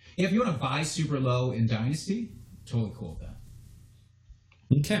 Yeah, if you want to buy super low in Dynasty, totally cool with that.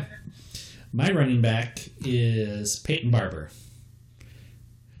 Okay. My running back is Peyton Barber.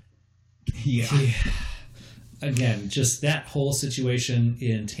 Yeah. Again, just that whole situation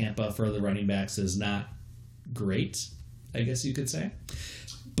in Tampa for the running backs is not great, I guess you could say.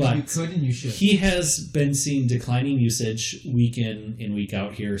 But you could and you should. He has been seeing declining usage week in and week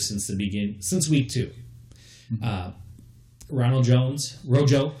out here since week 2. Mm-hmm. Ronald Jones,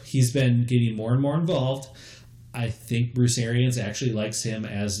 Rojo, he's been getting more and more involved. I think Bruce Arians actually likes him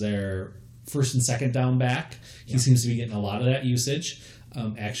as their first and second down back. He seems to be getting a lot of that usage.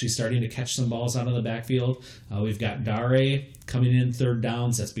 Actually starting to catch some balls out of the backfield. We've got Dare coming in third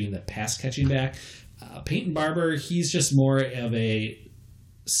downs. That's being the pass catching back. Peyton Barber, he's just more of a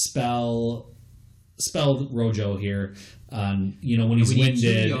spell Rojo here. When he's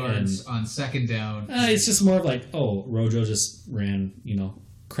winded 2 yards on second down. It's just more of like, Rojo just ran,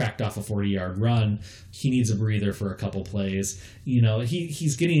 cracked off a 40-yard run. He needs a breather for a couple plays.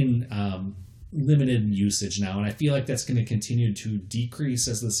 He's getting limited usage now, and I feel like that's going to continue to decrease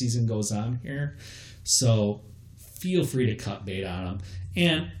as the season goes on here. So feel free to cut bait on him.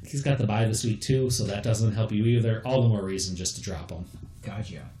 And he's got the bye this week too, so that doesn't help you either. All the more reason just to drop him.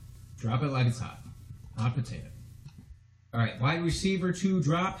 Gotcha. Drop it like it's hot. Hot potato. All right, wide receiver 2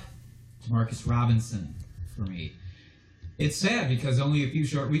 drop. Demarcus Robinson for me. It's sad because only a few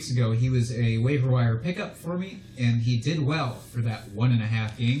short weeks ago he was a waiver wire pickup for me, and he did well for that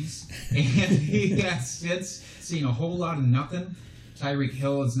 1.5 games. And he has since seen a whole lot of nothing. Tyreek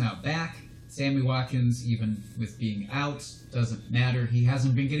Hill is now back. Sammy Watkins, even with being out, doesn't matter. He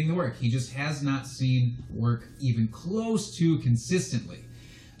hasn't been getting the work. He just has not seen work even close to consistently.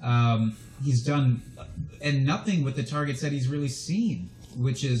 He's done and nothing with the targets that he's really seen,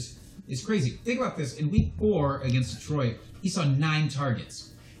 which is crazy. Think about this. In week 4 against Detroit, he saw 9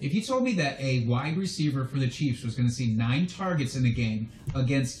 targets. If you told me that a wide receiver for the Chiefs was going to see 9 targets in the game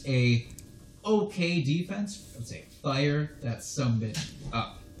against a okay defense, I'd say fire that sumbitch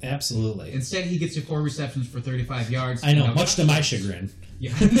up. Absolutely. Instead, he gets to 4 receptions for 35 yards. I know, much to my chagrin.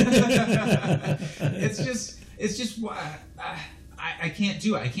 Yeah. It's just I can't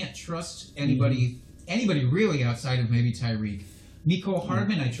do it. I can't trust anybody really outside of maybe Tyreek. Mecole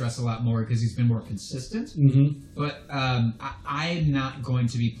Hardman I trust a lot more because he's been more consistent. Mm-hmm. But I'm not going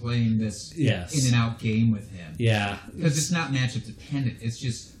to be playing this in and out game with him. Yeah. Because it's not matchup dependent. It's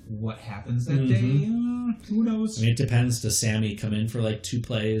just what happens that day. Who knows? I mean, it depends. Does Sammy come in for like 2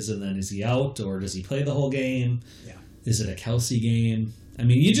 plays and then is he out, or does he play the whole game? Yeah. Is it a Kelsey game? I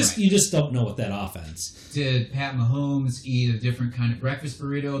mean, you just don't know with that offense. Did Pat Mahomes eat a different kind of breakfast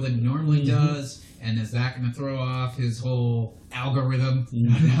burrito than he normally does? And is that going to throw off his whole algorithm on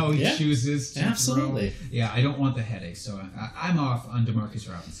how he chooses to absolutely throw? Yeah, I don't want the headache, so I'm off on Demarcus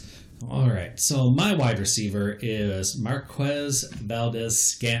Robinson. All right, so my wide receiver is Marquez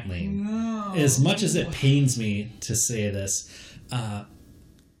Valdes-Scantling. No. As much as it pains me to say this,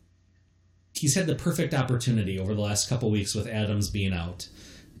 he's had the perfect opportunity over the last couple weeks with Adams being out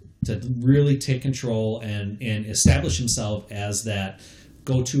to really take control and establish himself as that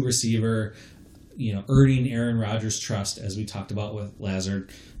go-to receiver, earning Aaron Rodgers' trust, as we talked about with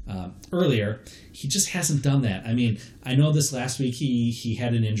Lazard earlier. He just hasn't done that. I mean, I know this last week he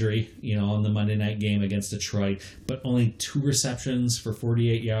had an injury, on the Monday night game against Detroit, but only 2 receptions for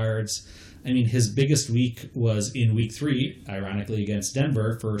 48 yards. I mean, his biggest week was in week 3, ironically, against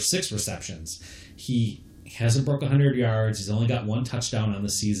Denver for 6 receptions. He hasn't broke 100 yards. He's only got 1 touchdown on the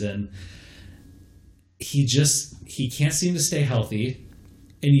season. He can't seem to stay healthy.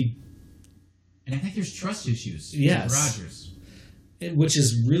 And I think there's trust issues with Rodgers. Which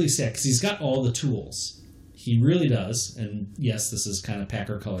is really sad because he's got all the tools. He really does. And yes, this is kind of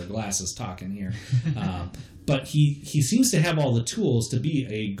Packer-colored glasses talking here. But he seems to have all the tools to be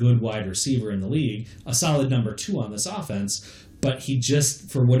a good wide receiver in the league, a solid number 2 on this offense, but he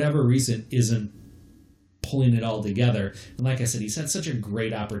just, for whatever reason, isn't pulling it all together. And like I said, he's had such a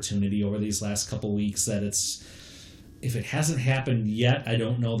great opportunity over these last couple weeks that if it hasn't happened yet, I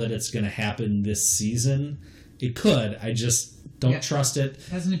don't know that it's going to happen this season. It could. I just don't trust it.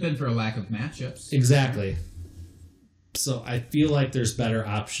 Hasn't it been for a lack of matchups? Exactly. So I feel like there's better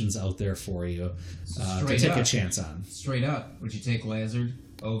options out there for you to take a chance on. Straight up, would you take Lazard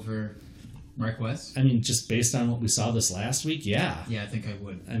over Marquez? I mean, just based on what we saw this last week, yeah. Yeah, I think I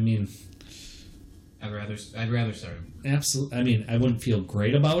would. I mean, I'd rather start him. Absolutely. I mean, I wouldn't feel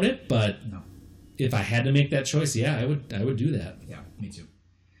great about it, but no. if I had to make that choice, yeah, I would do that. Yeah, me too.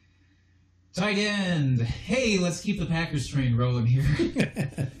 Tight end. Hey, let's keep the Packers train rolling here.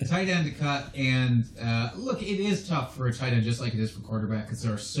 Tight end to cut. And look, it is tough for a tight end just like it is for quarterback because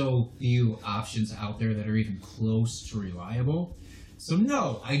there are so few options out there that are even close to reliable. So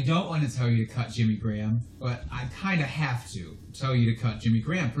no, I don't want to tell you to cut Jimmy Graham, but I kind of have to tell you to cut Jimmy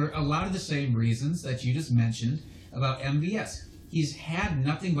Graham for a lot of the same reasons that you just mentioned about MVS. He's had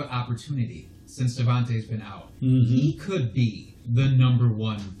nothing but opportunity since Devontae's been out. Mm-hmm. He could be the number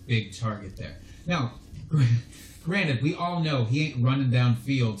one big target there. Now, granted, we all know he ain't running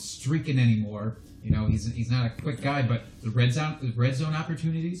downfield streaking anymore. You know, he's not a quick guy, but the red zone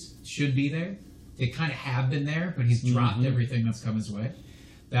opportunities should be there. They kind of have been there, but he's dropped everything that's come his way.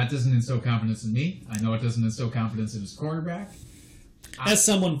 That doesn't instill confidence in me. I know it doesn't instill confidence in his quarterback. As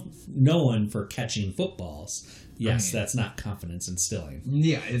someone known for catching footballs, yes, that's not confidence instilling.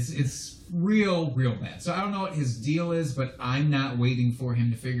 Yeah, it's real bad. So I don't know what his deal is, but I'm not waiting for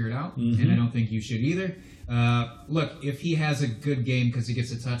him to figure it out, and I don't think you should either. Look, if he has a good game because he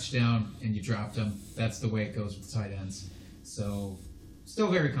gets a touchdown and you dropped him, that's the way it goes with tight ends. So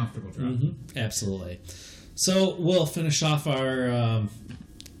still very comfortable drop. Absolutely. So we'll finish off our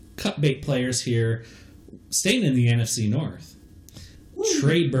cut bait players here. Staying in the NFC North. Woo.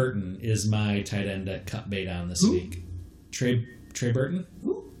 Trey Burton is my tight end at cut bait on this week. Trey Burton?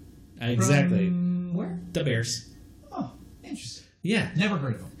 Who? Exactly. From where? The Bears. Oh, interesting. Yeah. Never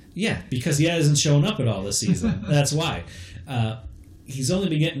heard of him. Yeah, because he hasn't shown up at all this season. That's why. He's only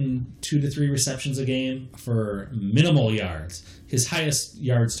been getting 2 to 3 receptions a game for minimal yards. His highest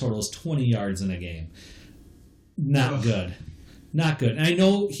yards total is 20 yards in a game. Not good. Not good. And I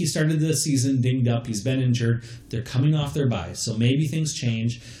know he started the season dinged up. He's been injured. They're coming off their bye, so maybe things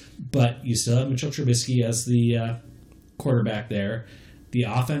change. But you still have Mitchell Trubisky as the quarterback there. The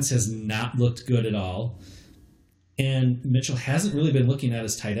offense has not looked good at all. And Mitchell hasn't really been looking at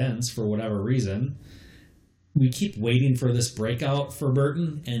his tight ends for whatever reason. We keep waiting for this breakout for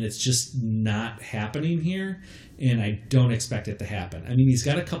Burton, and it's just not happening here. And I don't expect it to happen. I mean, he's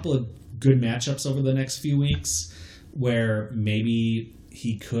got a couple of good matchups over the next few weeks where maybe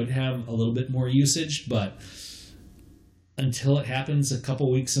he could have a little bit more usage, but until it happens a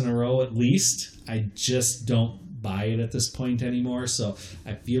couple weeks in a row at least, I just don't buy it at this point anymore. So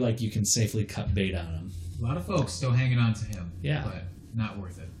I feel like you can safely cut bait on him. A lot of folks still hanging on to him. Yeah. But not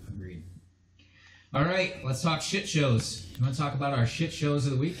worth it. Agreed. All right, let's talk shit shows. You want to talk about our shit shows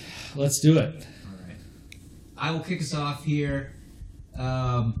of the week? Let's do it. All right. I will kick us off here.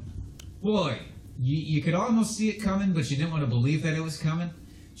 Boy, you could almost see it coming, but you didn't want to believe that it was coming.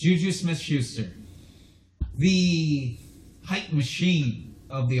 Juju Smith-Schuster, the hype machine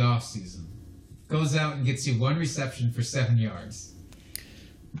of the offseason, goes out and gets you 1 reception for 7 yards.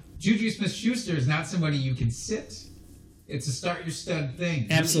 Juju Smith-Schuster is not somebody you can sit. It's a start your stud thing.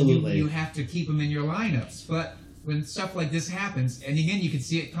 Absolutely. You have to keep him in your lineups. But when stuff like this happens, and again, you can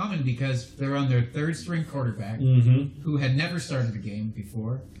see it coming because they're on their 3rd string quarterback who had never started a game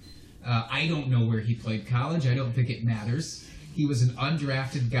before. I don't know where he played college. I don't think it matters. He was an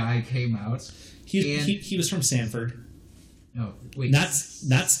undrafted guy, came out. He was from Sanford. No, wait. Not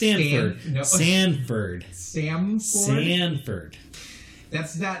Stanford. Sanford. Sanford?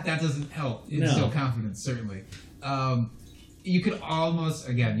 That doesn't help instill confidence, certainly. You could almost,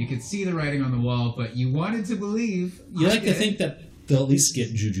 again, you could see the writing on the wall, but you wanted to believe. You like to think that they'll at least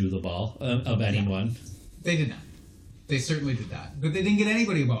get Juju the ball of anyone. They did not. They certainly did not. But they didn't get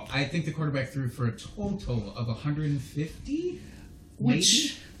anybody well. I think the quarterback threw for a total of 150.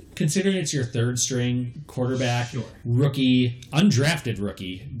 Which, considering it's your 3rd string quarterback, sure. Rookie, undrafted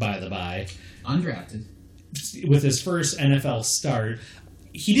rookie, by the by. Undrafted. With his first NFL start,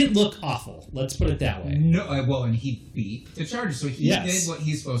 he didn't look awful. Let's put it that way. No, well, and he beat the Chargers, so he did what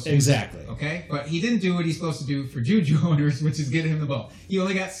he's supposed to do. Exactly. Okay? But he didn't do what he's supposed to do for Juju owners, which is get him the ball. He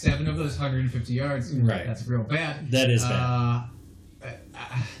only got 7 of those 150 yards. Right. That's real bad. That is bad.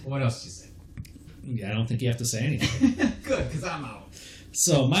 What else did you say? I don't think you have to say anything. Good, because I'm out.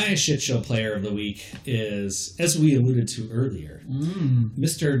 So my shit show player of the week is, as we alluded to earlier,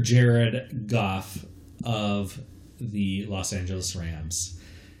 Mr. Jared Goff of the Los Angeles Rams.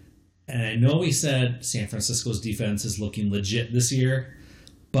 And I know we said San Francisco's defense is looking legit this year,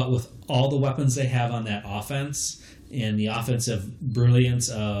 but with all the weapons they have on that offense and the offensive brilliance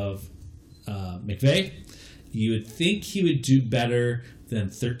of McVay, you would think he would do better than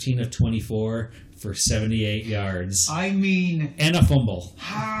 13 of 24 for 78 yards. I mean... And a fumble.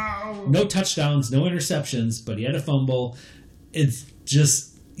 How? No touchdowns, no interceptions, but he had a fumble. It's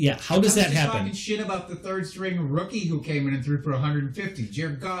just Yeah, how does that happen? Talking shit about the third string rookie who came in and threw for 150.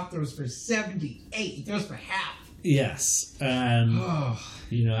 Jared Goff throws for 78. He throws for half. Yes.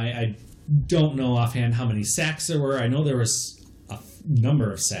 I don't know offhand how many sacks there were. I know there was a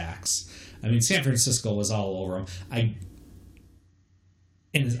number of sacks. I mean, San Francisco was all over him. I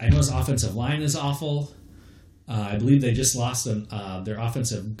know his offensive line is awful. I believe they just lost their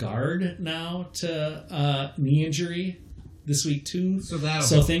offensive guard now to knee injury this week too.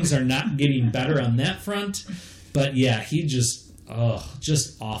 So things are not getting better on that front. But yeah, he just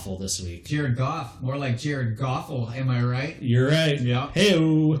awful this week. Jared Goff, more like Jared Goffle. Am I right? You're right. Yeah.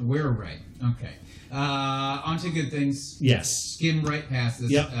 Hey-o. We're right. Okay. On to good things. Yes. Skim right past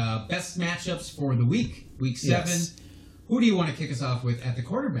this. Yep. Best matchups for the week 7. Yes. Who do you want to kick us off with at the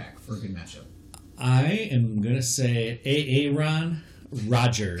quarterback for a good matchup? I am going to say Aaron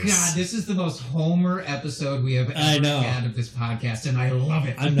Rodgers. God, this is the most Homer episode we have ever had of this podcast, and I love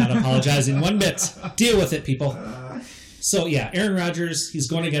it. I'm not apologizing one bit. Deal with it, people. So, yeah, Aaron Rodgers, he's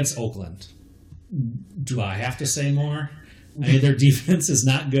going against Oakland. Do I have to say more? I mean, their defense is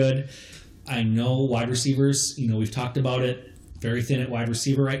not good. I know wide receivers, we've talked about it, very thin at wide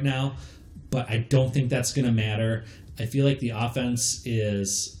receiver right now, but I don't think that's going to matter. I feel like the offense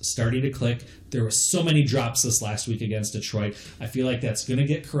is starting to click. There were so many drops this last week against Detroit. I feel like that's going to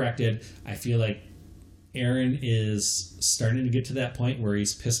get corrected. I feel like Aaron is starting to get to that point where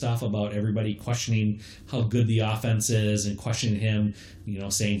he's pissed off about everybody questioning how good the offense is and questioning him,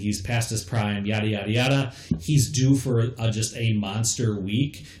 saying he's past his prime, yada, yada, yada. He's due for just a monster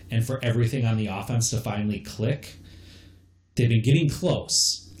week and for everything on the offense to finally click. They've been getting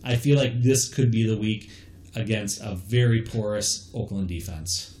close. I feel like this could be the week against a very porous Oakland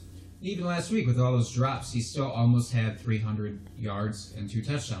defense. Even last week with all those drops, he still almost had 300 yards and 2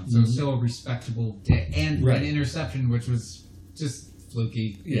 touchdowns. So still a respectable day. And an interception, which was just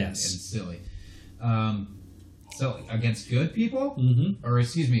fluky and silly. So against good people,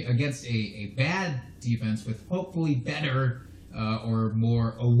 against a bad defense with hopefully better or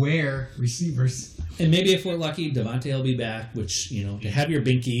more aware receivers. And maybe if we're lucky, Devontae will be back, which, to have your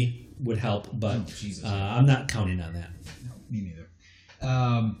binky would help, but I'm not counting on that. No, me neither.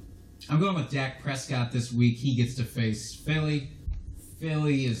 I'm going with Dak Prescott this week. He gets to face Philly.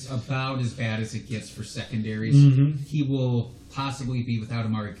 Philly is about as bad as it gets for secondaries. He will possibly be without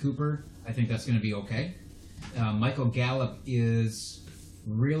Amari Cooper. I think that's going to be okay. Michael Gallup is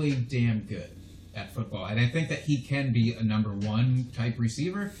really damn good at football, and I think that he can be a number 1 type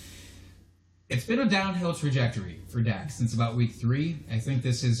receiver. It's been a downhill trajectory for Dak since about week 3. I think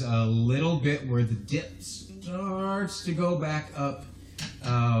this is a little bit where the dip starts to go back up.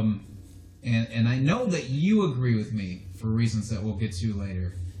 And I know that you agree with me for reasons that we'll get to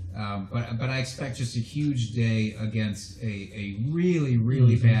later. But I expect just a huge day against a really,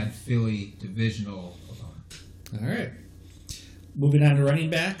 really bad Philly divisional opponent. All right. Moving on to running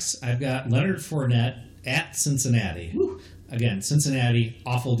backs, I've got Leonard Fournette at Cincinnati. Woo. Again, Cincinnati,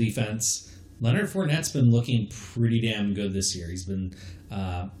 awful defense. Leonard Fournette's been looking pretty damn good this year. He's been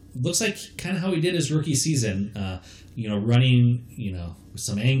looks like kind of how he did his rookie season. Running, with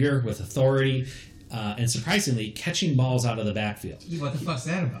some anger, with authority, and surprisingly, catching balls out of the backfield. What the fuck's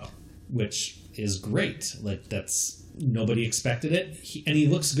that about? Which is great. Like, that's, nobody expected it. And he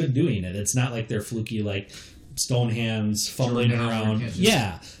looks good doing it. It's not like they're fluky, like, stone hands, fumbling around.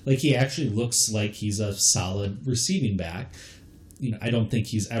 Yeah. Like, he actually looks like he's a solid receiving back. I don't think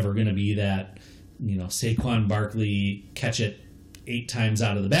he's ever going to be that, Saquon Barkley catch it 8 times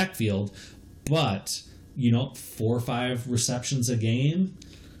out of the backfield. But 4 or 5 receptions a game.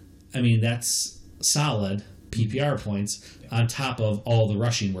 I mean, that's solid PPR points on top of all the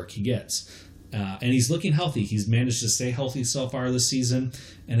rushing work he gets. And he's looking healthy. He's managed to stay healthy so far this season.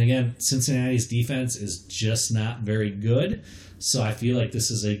 And again, Cincinnati's defense is just not very good. So I feel like this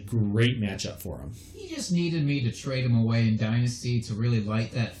is a great matchup for him. He just needed me to trade him away in Dynasty to really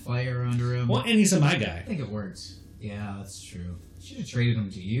light that fire under him. Well, and he's my guy. I think it works. Yeah, that's true. Should have traded him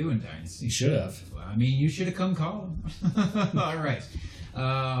to you in Dynasty. You should have. Well, I mean, you should have come calling. All right.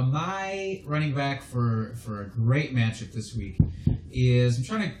 My running back for a great matchup this week is, I'm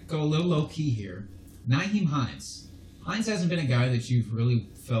trying to go a little low-key here, Nyheim Hines. Hines hasn't been a guy that you've really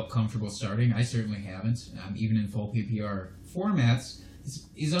felt comfortable starting. I certainly haven't. Even in full PPR formats,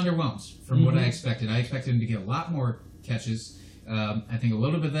 he's underwhelmed from what I expected. I expected him to get a lot more catches. I think a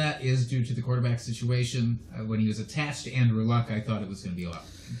little bit of that is due to the quarterback situation. When he was attached to Andrew Luck, I thought it was going to be a lot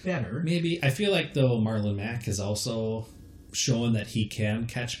better. Maybe. I feel like, though, Marlon Mack has also shown that he can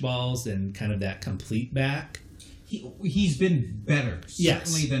catch balls and kind of that complete back. He's been better,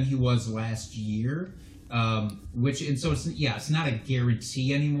 certainly, than he was last year. So it's not a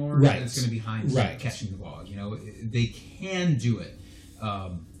guarantee anymore. Right. It's going to be Hines catching the ball. They can do it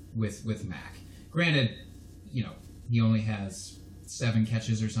with Mac. Granted, he only has 7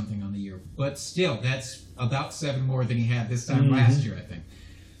 catches or something on the year, but still, that's about 7 more than he had this time last year, I think.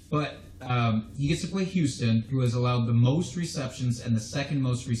 But he gets to play Houston, who has allowed the most receptions and the second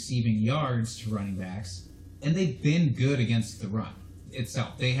most receiving yards to running backs, and they've been good against the run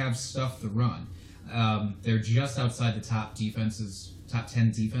itself. They have stuffed the run. They're just outside the top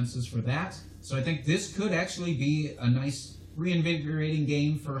 10 defenses for that. So I think this could actually be a nice reinvigorating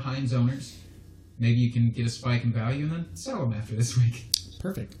game for Hines owners. Maybe you can get a spike in value and then sell them after this week.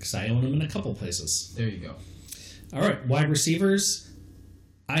 Perfect, because I own them in a couple places. There you go. All right, wide receivers.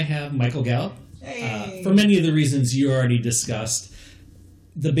 I have Michael Gallup. Hey. For many of the reasons you already discussed.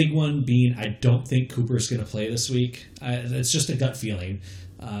 The big one being I don't think Cooper's going to play this week. It's just a gut feeling.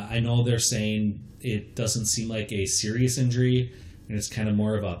 I know they're saying it doesn't seem like a serious injury, and it's kind of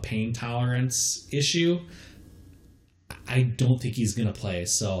more of a pain tolerance issue. I don't think he's going to play.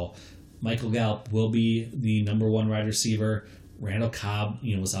 So Michael Gallup will be the number 1 wide receiver. Randall Cobb,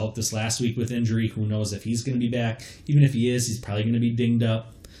 was out this last week with injury. Who knows if he's going to be back? Even if he is, he's probably going to be dinged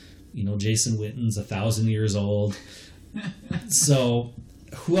up. Jason Witten's 1,000 years old. So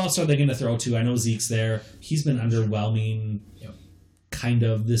who else are they going to throw to? I know Zeke's there. He's been underwhelming kind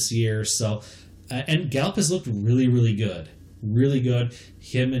of this year. So, and Gallup has looked really, really good. Really good.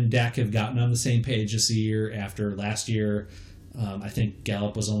 Him and Dak have gotten on the same page this year after last year. I think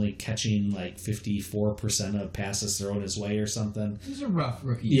Gallup was only catching like 54% of passes thrown his way or something. He's a rough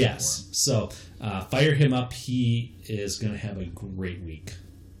rookie. Yes. So fire him up. He is going to have a great week.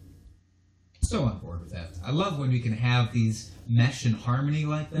 So on board with that. I love when we can have these mesh in harmony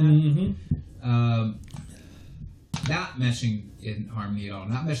like that. Mm-hmm. Not meshing in harmony at all.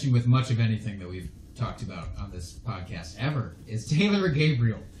 Not meshing with much of anything that we've talked about on this podcast ever is Taylor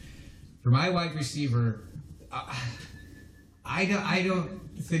Gabriel. For my wide receiver, I don't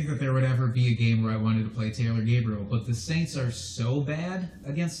think that there would ever be a game where I wanted to play Taylor Gabriel, but the Saints are so bad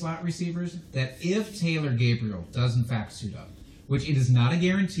against slot receivers that if Taylor Gabriel does in fact suit up, which it is not a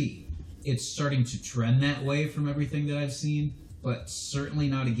guarantee, it's starting to trend that way from everything that I've seen, but certainly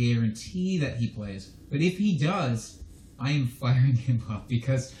not a guarantee that he plays. But if he does, I am firing him up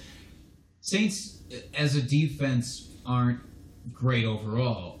because Saints as a defense aren't great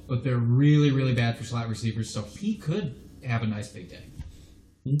overall, but they're really, really bad for slot receivers, so he could have a nice big day.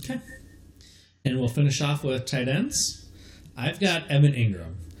 Okay. And we'll finish off with tight ends. I've got Evan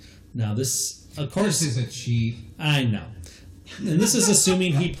Ingram. Now this, of course... This is a cheat. I know. And this is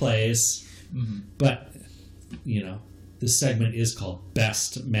assuming he plays, but, this segment is called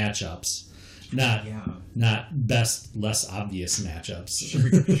Best Matchups, not Best Less Obvious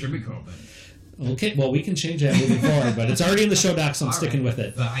Matchups. Should be called that. Okay, well, we can change that moving forward, but it's already in the show doc, so I'm sticking with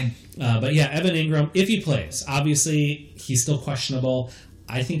it. Fine. But yeah, Evan Ingram, if he plays, obviously he's still questionable.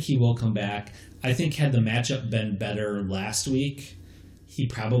 I think he will come back. I think had the matchup been better last week, he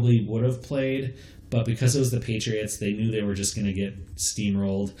probably would have played. But because it was the Patriots, they knew they were just going to get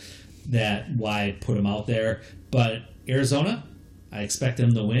steamrolled. Why put him out there? But Arizona, I expect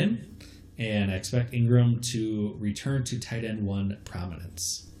them to win, and I expect Ingram to return to tight end 1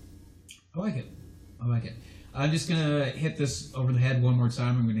 prominence. I like it. I'm just going to hit this over the head one more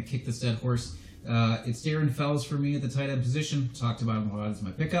time. I'm going to kick this dead horse. It's Darren Fells for me at the tight end position. Talked about him a lot as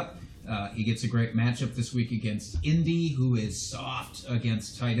my pickup. He gets a great matchup this week against Indy, who is soft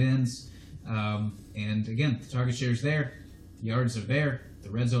against tight ends. And again, the target share's there. The yards are there. The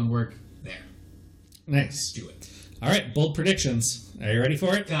red zone work, there. Nice. Do it. All right, bold predictions. Are you ready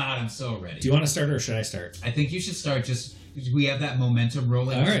for it? God, I'm so ready. Do you want to start or should I start? I think you should start. Just we have that momentum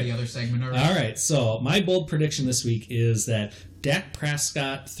rolling into the other segment already. All right, so my bold prediction this week is that Dak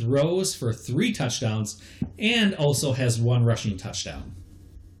Prescott throws for 3 touchdowns and also has 1 rushing touchdown.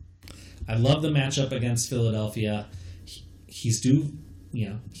 I love the matchup against Philadelphia. He's due,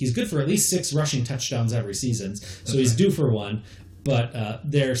 he's good for at least 6 rushing touchdowns every season, so he's due for 1. But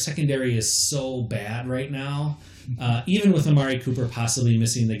their secondary is so bad right now. Even with Amari Cooper possibly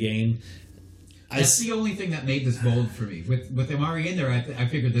missing the game. That's the only thing that made this bold for me. With Amari in there, I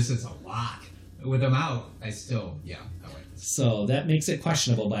figured this is a lock. With him out, I like this. So that makes it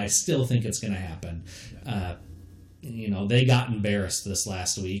questionable, but I still think it's going to happen. They got embarrassed this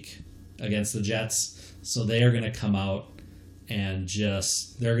last week against the Jets, so they are going to come out and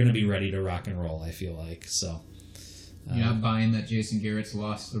they're going to be ready to rock and roll, I feel like. So you're not buying that Jason Garrett's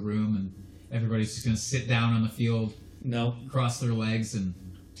lost the room and everybody's just going to sit down on the field, cross their legs, and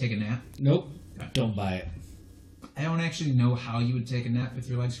take a nap? Nope. Okay. Don't buy it. I don't actually know how you would take a nap with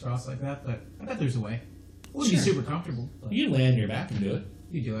your legs crossed like that, but I bet there's a way. Wouldn't be super comfortable. You lay on your back and do it.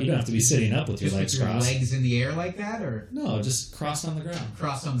 You do it. You don't have to be sitting up with your legs with your crossed. legs in the air like that, or No, just crossed on the ground.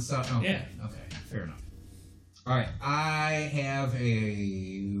 crossed on the side. Okay. Yeah. Okay. Fair enough. All right. I have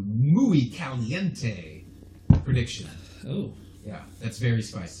a muy caliente prediction. Oh. Yeah, that's very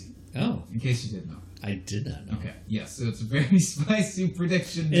spicy. Oh. In case you didn't know. I did not know. Okay. Yes, so it's a very spicy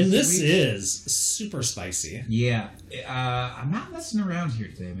prediction. And this week. is super spicy. Yeah. I'm not messing around here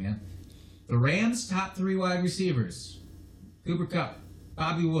today, man. The Rams' top 3 wide receivers, Cooper Kupp,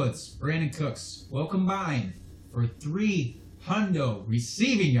 Bobby Woods, Brandon Cooks, will combine for 300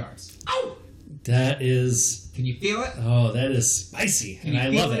 receiving yards. Ow! That is... Can you feel it? Oh, that is spicy. Can and you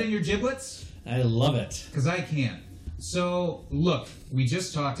I feel love it it. in your giblets? I love it. Because I can. So, look, we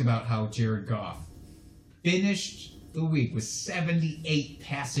just talked about how Jared Goff finished the week with 78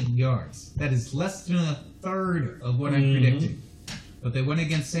 passing yards. That is less than a third of what I'm predicting. But they went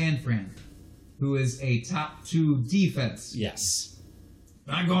against San Fran, who is a top 2 defense. Yes.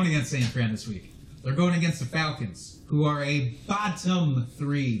 Not going against San Fran this week. They're going against the Falcons, who are a bottom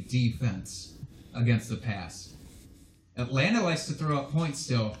 3 defense against the pass. Atlanta likes to throw up points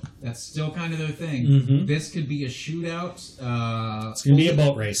still. That's still kind of their thing. Mm-hmm. This could be a shootout. It's going to be a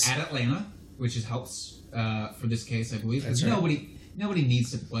boat race. At Atlanta, which helps for this case, I believe. That's Because right. nobody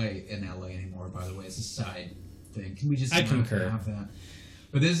needs to play in LA anymore, by the way. It's a side thing. Can we just I not concur. have that?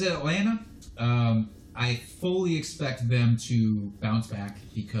 But this is Atlanta. I fully expect them to bounce back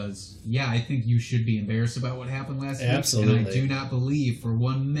because, yeah, I think you should be embarrassed about what happened last week. Absolutely. And I do not believe for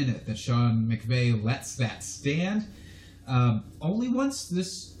 1 minute that Sean McVay lets that stand. Only once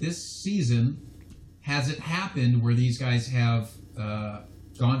this season has it happened where these guys have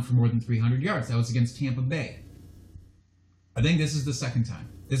gone for more than 300 yards. That was against Tampa Bay. I think this is the second time.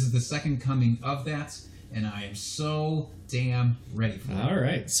 This is the second coming of that, and I am so damn ready for it. All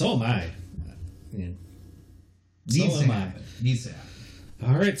right. So am I. Yeah. Needs So to am I. happen. Needs to happen.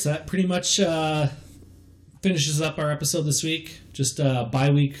 All right, so that pretty much finishes up our episode this week. Just a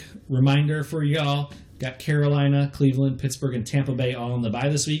bye-week reminder for y'all. Got Carolina, Cleveland, Pittsburgh, and Tampa Bay all in the bye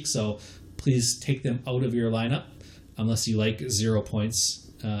this week, so please take them out of your lineup unless you like 0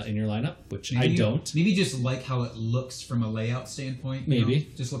 points in your lineup, which I don't. Maybe just like how it looks from a layout standpoint. Maybe.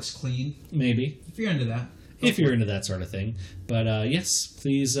 Just looks clean. Maybe. If you're into that. If you're into that sort of thing. But yes,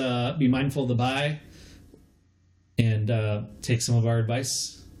 please be mindful of the bye and take some of our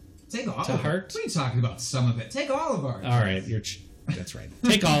advice. Take all to of heart. it. What are you talking about? Some of it. Take all of ours. All right, that's right.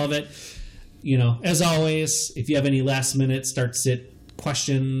 Take all of it. You know, as always, if you have any last-minute start-sit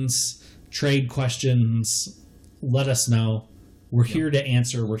questions, trade questions, let us know. We're here to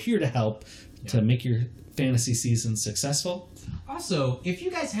answer. We're here to help to make your fantasy season successful. Also, if you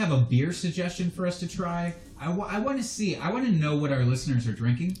guys have a beer suggestion for us to try, I want to see. I want to know what our listeners are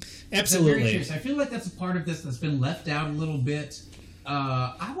drinking. Absolutely. I'm very curious. I feel like that's a part of this that's been left out a little bit.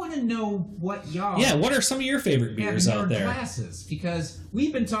 I want to know what y'all... Yeah, what are some of your favorite beers out there? Classes, because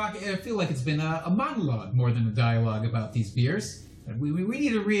we've been talking... I feel like it's been a monologue more than a dialogue about these beers. And we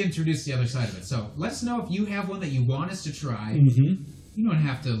need to reintroduce the other side of it. So let us know if you have one that you want us to try. Mm-hmm. You don't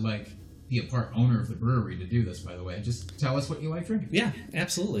have to, be a part owner of the brewery to do this, by the way. Just tell us what you like drinking. Yeah,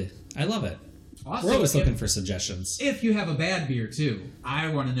 absolutely. I love it. Also, We're always looking for suggestions. If you have a bad beer, too, I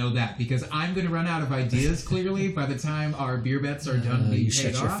want to know that, because I'm going to run out of ideas, clearly, by the time our beer bets are done being You paid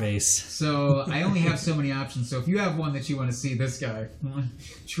shut your off. face. So I only have so many options. So if you have one that you want to see this guy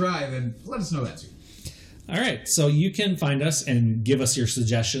try, then let us know that, too. All right, so you can find us and give us your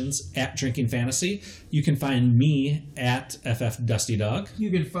suggestions at Drinking Fantasy. You can find me at FF Dusty Dog.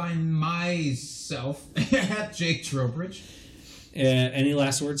 You can find myself at Jake Trowbridge. Any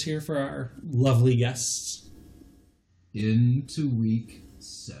last words here for our lovely guests? Into week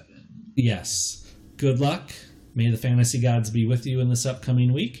 7. Yes. Good luck. May the fantasy gods be with you in this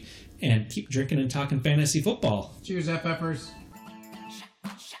upcoming week. And keep drinking and talking fantasy football. Cheers, FFers.